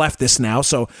leftist now,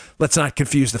 so let's not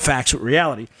confuse the facts with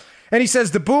reality. And he says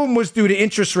the boom was due to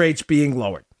interest rates being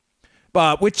lowered.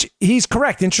 Which he's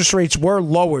correct. Interest rates were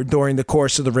lowered during the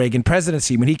course of the Reagan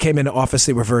presidency. When he came into office,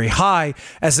 they were very high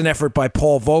as an effort by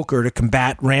Paul Volcker to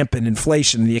combat rampant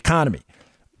inflation in the economy.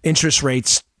 Interest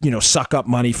rates, you know, suck up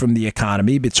money from the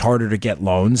economy. It's harder to get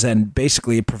loans, and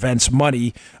basically it prevents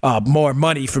more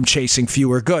money from chasing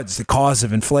fewer goods, the cause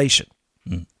of inflation.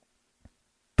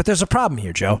 But there's a problem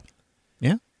here, Joe.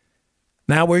 Yeah.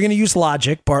 Now we're going to use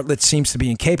logic. Bartlett seems to be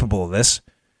incapable of this.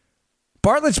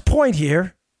 Bartlett's point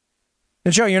here.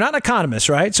 And Joe, you're not an economist,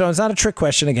 right? So it's not a trick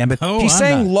question again, but he's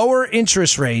saying lower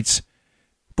interest rates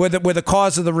were the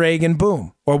cause of the Reagan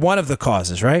boom, or one of the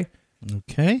causes, right?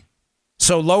 Okay.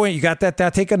 So low, you got that?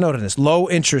 Take a note of this. Low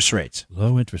interest rates.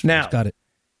 Low interest rates. Now, Got it.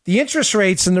 The interest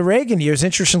rates in the Reagan years,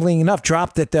 interestingly enough,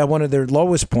 dropped at one of their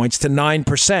lowest points to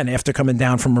 9% after coming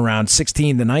down from around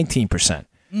 16 to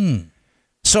 19%.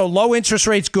 So low interest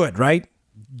rates, good, right?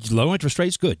 Low interest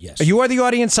rates, good, yes. You are the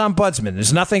audience ombudsman.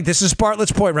 There's nothing. This is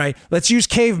Bartlett's point, right? Let's use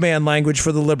caveman language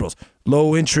for the liberals.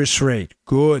 Low interest rate,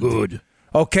 good. Good.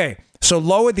 Okay, so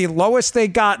the lowest they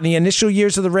got in the initial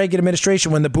years of the Reagan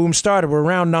administration when the boom started were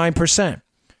around 9%.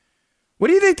 What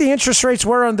do you think the interest rates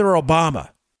were under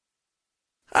Obama?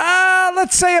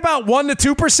 Let's say about 1%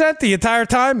 to 2% the entire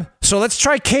time. So let's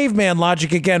try caveman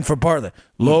logic again for Bartlett.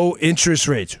 Low interest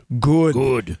rates, good.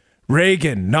 Good.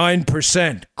 Reagan,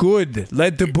 9%. Good.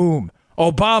 Led to boom.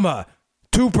 Obama,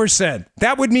 2%.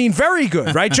 That would mean very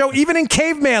good, right, Joe? Even in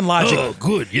caveman logic. Oh,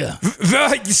 good, yeah.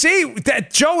 You see,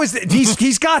 that Joe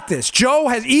he's got this.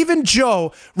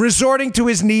 Joe, resorting to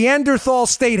his Neanderthal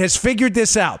state, has figured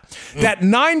this out. That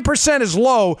 9% is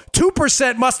low.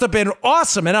 2% must have been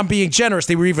awesome. And I'm being generous.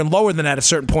 They were even lower than that at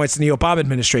certain points in the Obama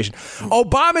administration.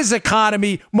 Obama's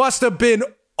economy must have been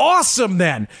awesome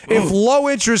then if low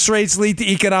interest rates lead to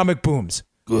economic booms.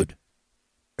 Good.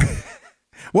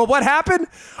 Well, what happened?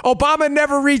 Obama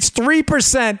never reached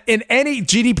 3% in any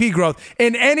GDP growth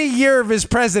in any year of his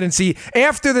presidency.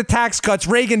 After the tax cuts,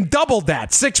 Reagan doubled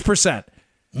that, 6%.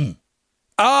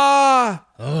 I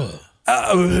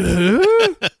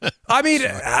mean,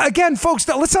 again, folks,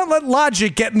 let's not let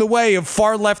logic get in the way of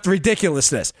far left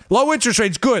ridiculousness. Low interest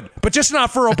rates, good, but just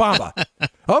not for Obama.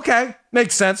 Okay,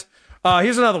 makes sense.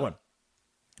 Here's another one.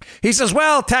 He says,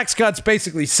 well, tax cuts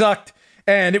basically sucked,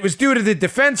 and it was due to the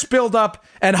defense buildup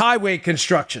and highway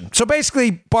construction. So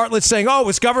basically, Bartlett's saying, oh, it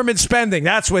was government spending.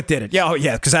 That's what did it.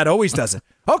 Yeah, because that always does it.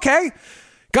 Okay,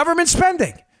 government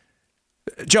spending.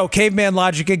 Joe, caveman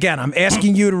logic again. I'm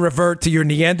asking you to revert to your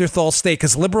Neanderthal state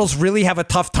because liberals really have a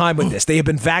tough time with this. They have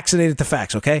been vaccinated to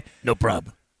facts, okay? No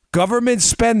problem. Government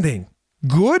spending,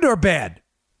 good or bad?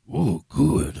 Ooh,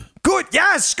 good. Good,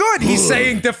 yes, good. He's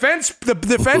saying the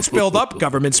defense buildup,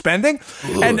 government spending,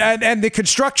 and the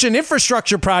construction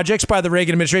infrastructure projects by the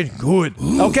Reagan administration, good.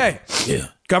 Okay. Yeah.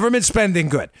 Government spending,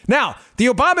 good. Now, the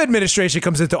Obama administration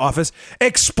comes into office,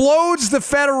 explodes the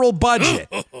federal budget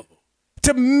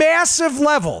to massive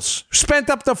levels, spent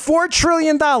up to $4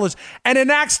 trillion, and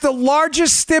enacts the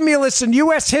largest stimulus in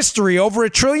U.S. history, over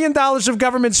 $1 trillion of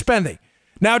government spending.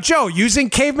 Now, Joe, using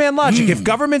caveman logic, if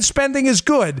government spending is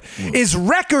good, is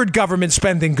record government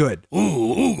spending good?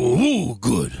 Ooh,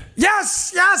 good.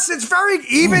 Yes, it's very,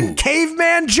 even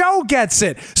caveman Joe gets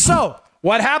it. So,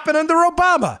 what happened under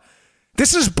Obama?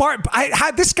 This is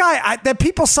that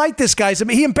people cite this guy. I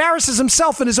mean, he embarrasses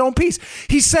himself in his own piece.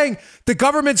 He's saying the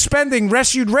government spending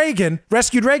rescued Reagan,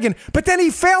 but then he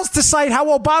fails to cite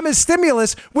how Obama's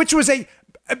stimulus, which was a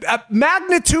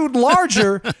magnitude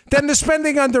larger than the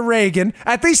spending under Reagan,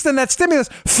 at least in that stimulus,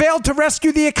 failed to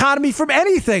rescue the economy from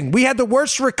anything. We had the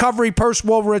worst recovery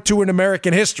post-World War II in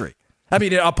American history. I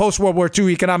mean, post-World War II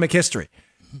economic history.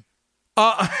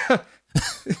 All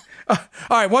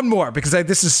right, one more, because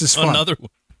this is just fun. Another one.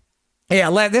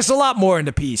 Yeah, there's a lot more in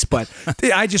the piece, but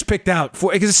I just picked out,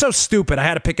 because it's so stupid, I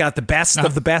had to pick out the best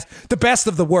of the best, the best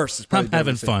of the worst. I'm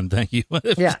having fun, thank you.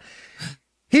 Yeah.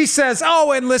 He says,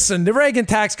 and listen, the Reagan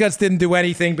tax cuts didn't do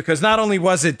anything because not only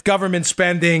was it government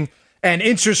spending and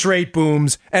interest rate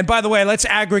booms, and by the way, let's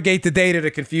aggregate the data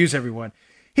to confuse everyone.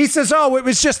 He says, it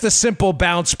was just a simple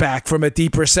bounce back from a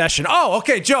deep recession. Oh,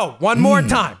 okay, Joe, one more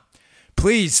time.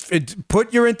 Please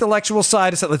put your intellectual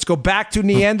side aside. Let's go back to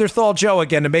Neanderthal Joe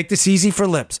again to make this easy for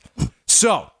libs.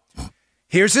 So,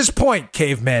 Here's his point,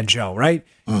 Caveman Joe, right?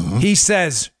 He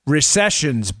says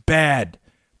recession's bad,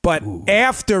 but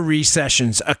after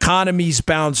recessions, economies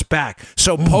bounce back.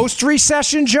 So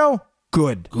post-recession, Joe,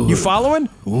 good. You following?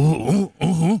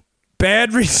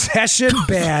 Bad recession,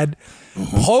 bad.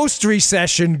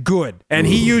 Post-recession, good. And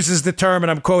he uses the term,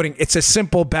 and I'm quoting, it's a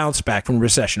simple bounce back from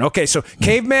recession. Okay, so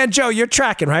Caveman Joe, you're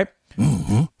tracking, right?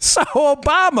 So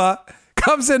Obama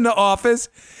comes into office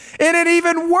in an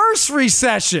even worse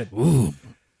recession.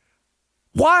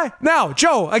 Why? Now,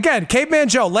 Joe, again, Caveman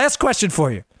Joe, last question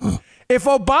for you. If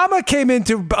Obama came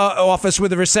into office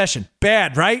with a recession,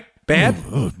 bad, right? Bad?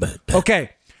 Bad.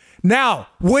 Okay. Now,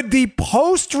 would the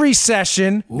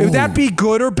post-recession, would that be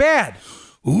good or bad?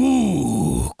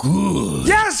 Ooh, good.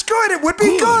 Yes, good. It would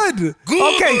be good.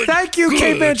 Okay, thank you,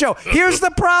 Caveman Joe. Here's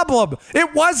the problem.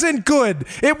 It wasn't good.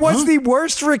 It was the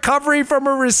worst recovery from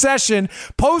a recession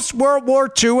post-World War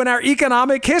II in our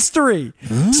economic history.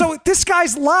 So this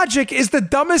guy's logic is the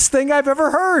dumbest thing I've ever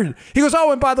heard. He goes,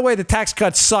 oh, and by the way, the tax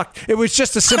cuts sucked. It was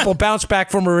just a simple bounce back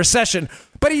from a recession.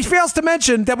 But he fails to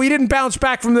mention that we didn't bounce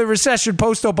back from the recession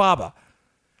post-Obama.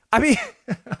 I mean...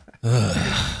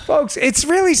 Folks, it's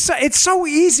really it's so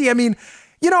easy. I mean,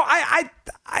 you know,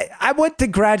 I went to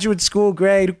graduate school.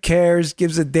 Great, who cares?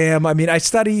 Gives a damn. I mean, I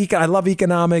love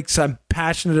economics. I'm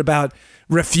passionate about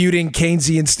refuting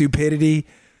Keynesian stupidity.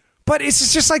 But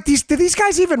it's just like do these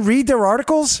guys even read their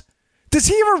articles? Does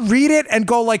he ever read it and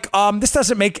go like, this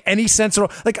doesn't make any sense at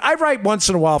all? Like I write once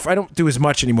in a while. I don't do as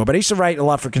much anymore, but I used to write a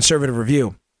lot for Conservative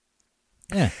Review.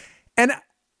 Yeah. And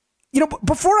you know,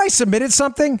 before I submitted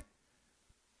something.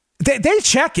 They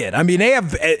check it. I mean, they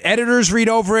have editors read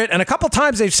over it. And a couple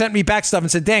times they've sent me back stuff and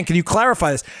said, Dan, can you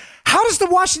clarify this? How does the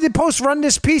Washington Post run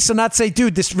this piece and not say,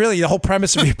 dude, this really, the whole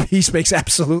premise of your piece makes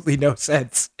absolutely no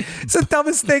sense. It's the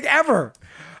dumbest thing ever.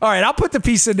 All right, I'll put the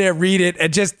piece in there, read it,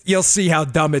 and just you'll see how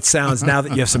dumb it sounds now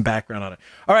that you have some background on it.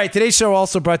 All right, today's show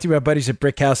also brought to you by our buddies at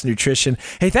Brickhouse Nutrition.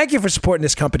 Hey, thank you for supporting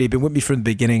this company. You've been with me from the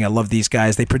beginning. I love these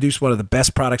guys. They produce one of the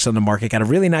best products on the market. Got a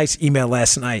really nice email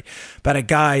last night about a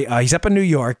guy. He's up in New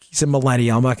York. He's a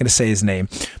millennial. I'm not going to say his name,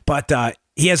 but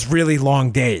he has really long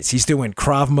days. He's doing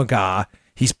Krav Maga.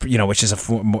 He's, which is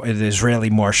an Israeli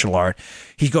martial art.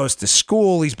 He goes to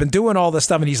school. He's been doing all this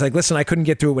stuff. And he's like, listen, I couldn't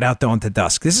get through it without Dawn to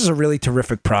Dusk. This is a really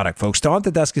terrific product, folks. Dawn to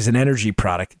Dusk is an energy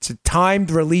product. It's a timed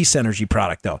release energy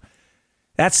product, though.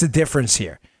 That's the difference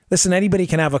here. Listen, anybody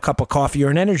can have a cup of coffee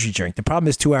or an energy drink. The problem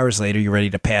is 2 hours later, you're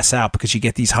ready to pass out because you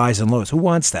get these highs and lows. Who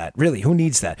wants that? Really, who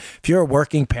needs that? If you're a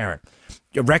working parent,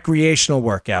 a recreational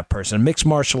workout person, a mixed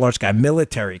martial arts guy,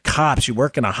 military, cops, you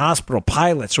work in a hospital,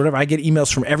 pilots, whatever. I get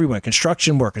emails from everyone,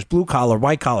 construction workers, blue collar,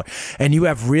 white collar, and you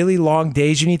have really long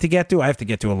days you need to get through. I have to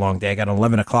get through a long day. I got an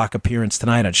 11 o'clock appearance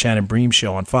tonight on Shannon Bream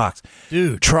show on Fox.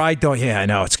 Dude. Try Dawn. Yeah, I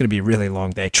know. It's going to be a really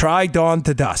long day. Try Dawn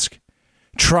to Dusk.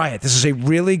 Try it. This is a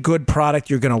really good product.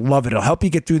 You're going to love it. It'll help you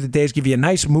get through the days, give you a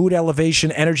nice mood elevation,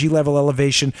 energy level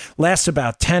elevation, lasts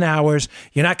about 10 hours.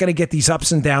 You're not going to get these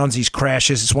ups and downs, these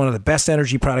crashes. It's one of the best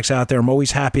energy products out there. I'm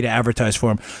always happy to advertise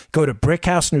for them. Go to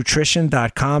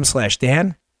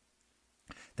brickhousenutrition.com/Dan.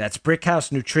 That's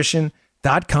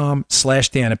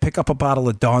brickhousenutrition.com/Dan and pick up a bottle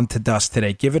of Dawn to Dusk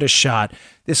today. Give it a shot.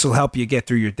 This will help you get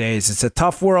through your days. It's a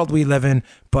tough world we live in,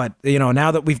 but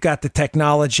now that we've got the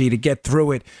technology to get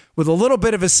through it with a little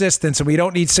bit of assistance and we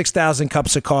don't need 6,000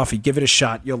 cups of coffee, give it a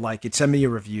shot. You'll like it. Send me your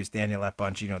reviews,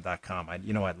 Daniel@bongino.com. I'd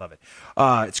love it.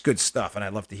 It's good stuff, and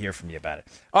I'd love to hear from you about it.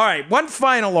 All right, one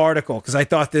final article, because I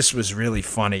thought this was really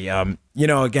funny.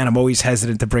 Again, I'm always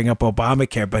hesitant to bring up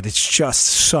Obamacare, but it's just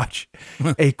such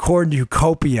a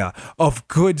cornucopia of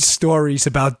good stories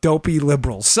about dopey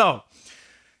liberals. So,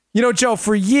 Joe,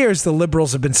 for years, the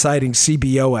liberals have been citing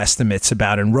CBO estimates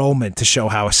about enrollment to show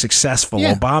how successful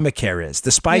Obamacare is,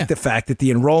 despite the fact that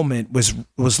the enrollment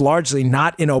was largely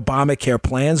not in Obamacare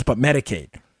plans, but Medicaid.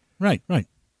 Right.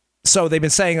 So they've been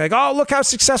saying like, oh, look how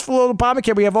successful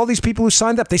Obamacare. We have all these people who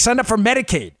signed up. They signed up for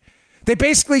Medicaid. They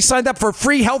basically signed up for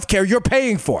free health care you're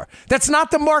paying for. That's not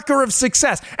the marker of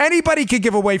success. Anybody could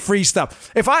give away free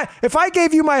stuff. If I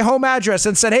gave you my home address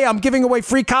and said, hey, I'm giving away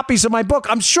free copies of my book,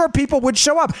 I'm sure people would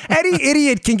show up. Any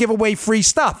idiot can give away free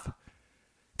stuff.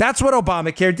 That's what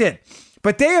Obamacare did.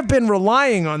 But they have been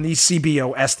relying on these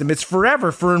CBO estimates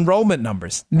forever for enrollment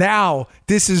numbers. Now,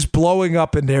 this is blowing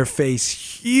up in their face.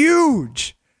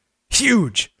 Huge,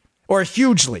 or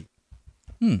hugely.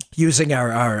 Using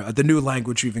the new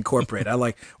language we've incorporated. I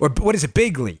like, or what is it,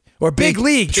 Big League? Or Big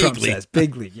League, Trump says.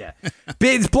 Big League, yeah.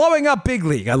 It's blowing up Big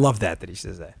League. I love that he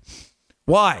says that.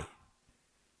 Why?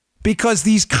 Because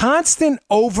these constant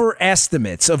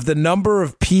overestimates of the number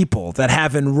of people that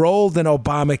have enrolled in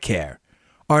Obamacare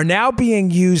are now being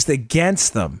used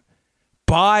against them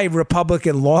by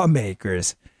Republican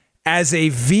lawmakers as a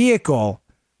vehicle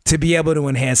to be able to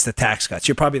enhance the tax cuts.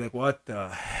 You're probably like, what the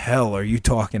hell are you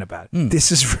talking about?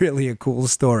 This is really a cool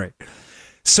story.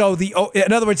 So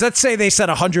in other words, let's say they said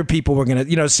 100 people were going to,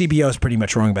 CBO is pretty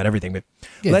much wrong about everything, but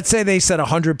let's say they said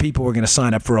 100 people were going to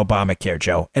sign up for Obamacare,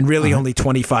 Joe, and really only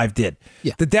 25 did.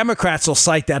 Yeah. The Democrats will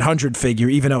cite that 100 figure,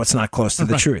 even though it's not close to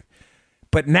the truth.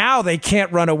 But now they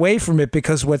can't run away from it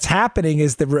because what's happening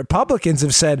is the Republicans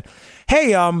have said,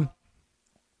 hey,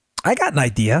 I got an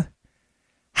idea.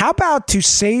 How about to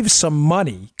save some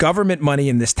money, government money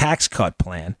in this tax cut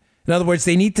plan? In other words,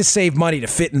 they need to save money to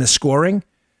fit in the scoring.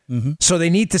 So they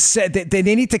need to they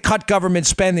need to cut government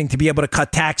spending to be able to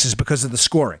cut taxes because of the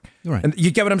scoring. Right. And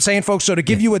you get what I'm saying, folks? So to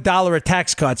give you $1 of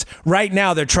tax cuts, right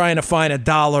now they're trying to find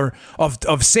 $1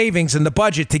 of savings in the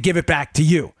budget to give it back to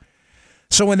you.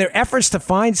 So in their efforts to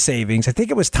find savings, I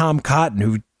think it was Tom Cotton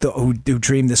who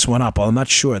dreamed this one up. Well, I'm not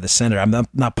sure, the senator. I'm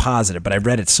not positive, but I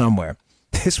read it somewhere.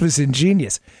 This was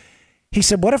ingenious. He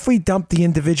said, what if we dump the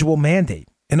individual mandate?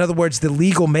 In other words, the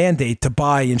legal mandate to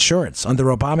buy insurance under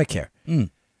Obamacare.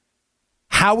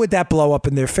 How would that blow up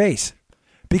in their face?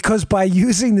 Because by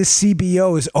using the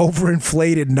CBO's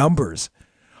overinflated numbers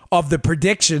of the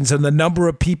predictions and the number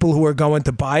of people who are going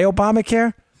to buy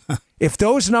Obamacare, if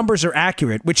those numbers are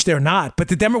accurate, which they're not, but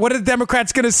what are the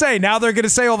Democrats going to say? Now they're going to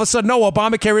say all of a sudden, no,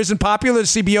 Obamacare isn't popular. The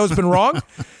CBO's been wrong.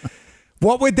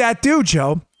 What would that do,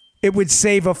 Joe? It would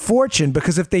save a fortune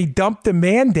because if they dumped the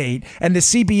mandate and the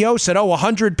CBO said,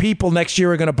 100 people next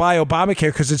year are going to buy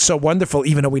Obamacare because it's so wonderful,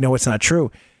 even though we know it's not true.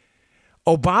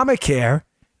 Obamacare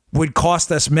would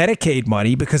cost us Medicaid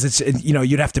money because it's,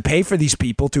 you'd have to pay for these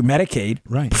people through Medicaid,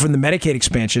 right, from the Medicaid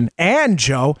expansion. And,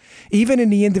 Joe, even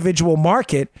in the individual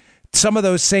market, some of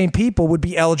those same people would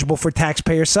be eligible for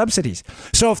taxpayer subsidies.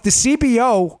 So if the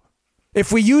CBO,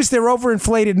 if we use their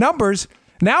overinflated numbers,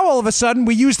 now all of a sudden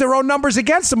we use their own numbers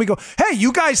against them. We go, hey,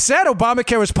 you guys said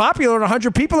Obamacare was popular and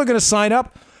 100 people are going to sign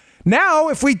up. Now,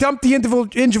 if we dump the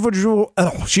individual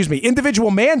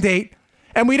mandate,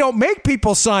 and we don't make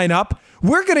people sign up,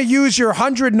 we're going to use your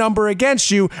 100 number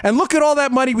against you. And look at all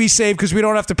that money we save because we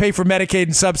don't have to pay for Medicaid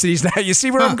and subsidies. Now, you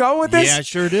see where I'm going with this? Yeah, I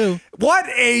sure do.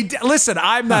 Listen,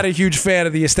 I'm not a huge fan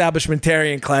of the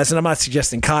establishmentarian class, and I'm not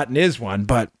suggesting Cotton is one,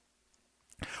 but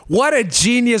what a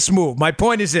genius move. My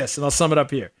point is this, and I'll sum it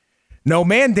up here. No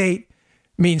mandate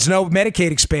means no Medicaid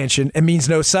expansion and means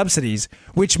no subsidies,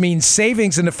 which means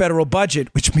savings in the federal budget,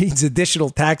 which means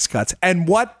additional tax cuts. And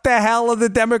what the hell are the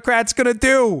Democrats going to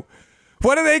do?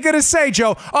 What are they going to say,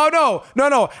 Joe? Oh,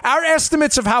 no. Our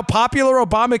estimates of how popular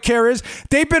Obamacare is,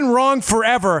 they've been wrong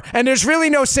forever. And there's really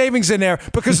no savings in there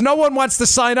because no one wants to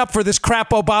sign up for this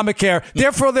crap Obamacare.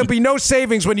 Therefore, there'll be no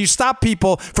savings when you stop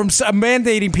people from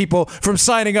mandating people from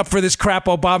signing up for this crap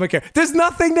Obamacare. There's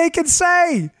nothing they can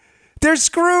say. They're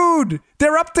screwed.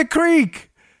 They're up the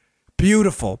creek.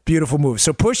 Beautiful, beautiful move.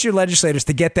 So push your legislators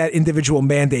to get that individual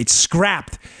mandate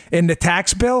scrapped in the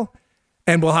tax bill,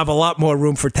 and we'll have a lot more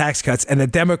room for tax cuts, and the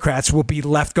Democrats will be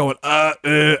left going,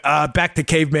 back to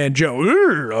Caveman Joe.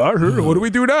 What do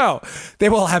we do now? They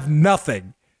will have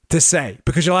nothing to say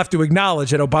because you'll have to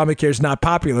acknowledge that Obamacare is not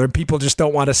popular and people just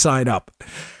don't want to sign up.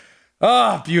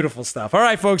 Oh, beautiful stuff. All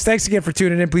right, folks, thanks again for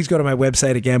tuning in. Please go to my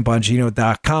website again,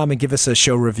 Bongino.com, and give us a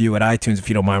show review at iTunes if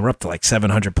you don't mind. We're up to like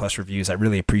 700 plus reviews. I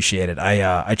really appreciate it.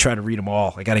 I try to read them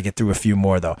all. I got to get through a few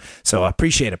more, though. So I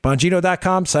appreciate it.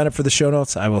 Bongino.com. Sign up for the show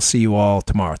notes. I will see you all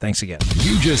tomorrow. Thanks again.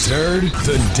 You just heard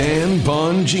The Dan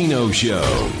Bongino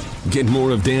Show. Get more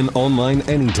of Dan online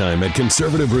anytime at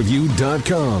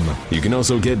conservativereview.com. You can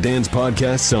also get Dan's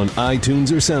podcasts on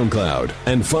iTunes or SoundCloud.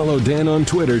 And follow Dan on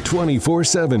Twitter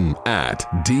 24/7 at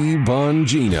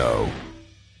DBongino.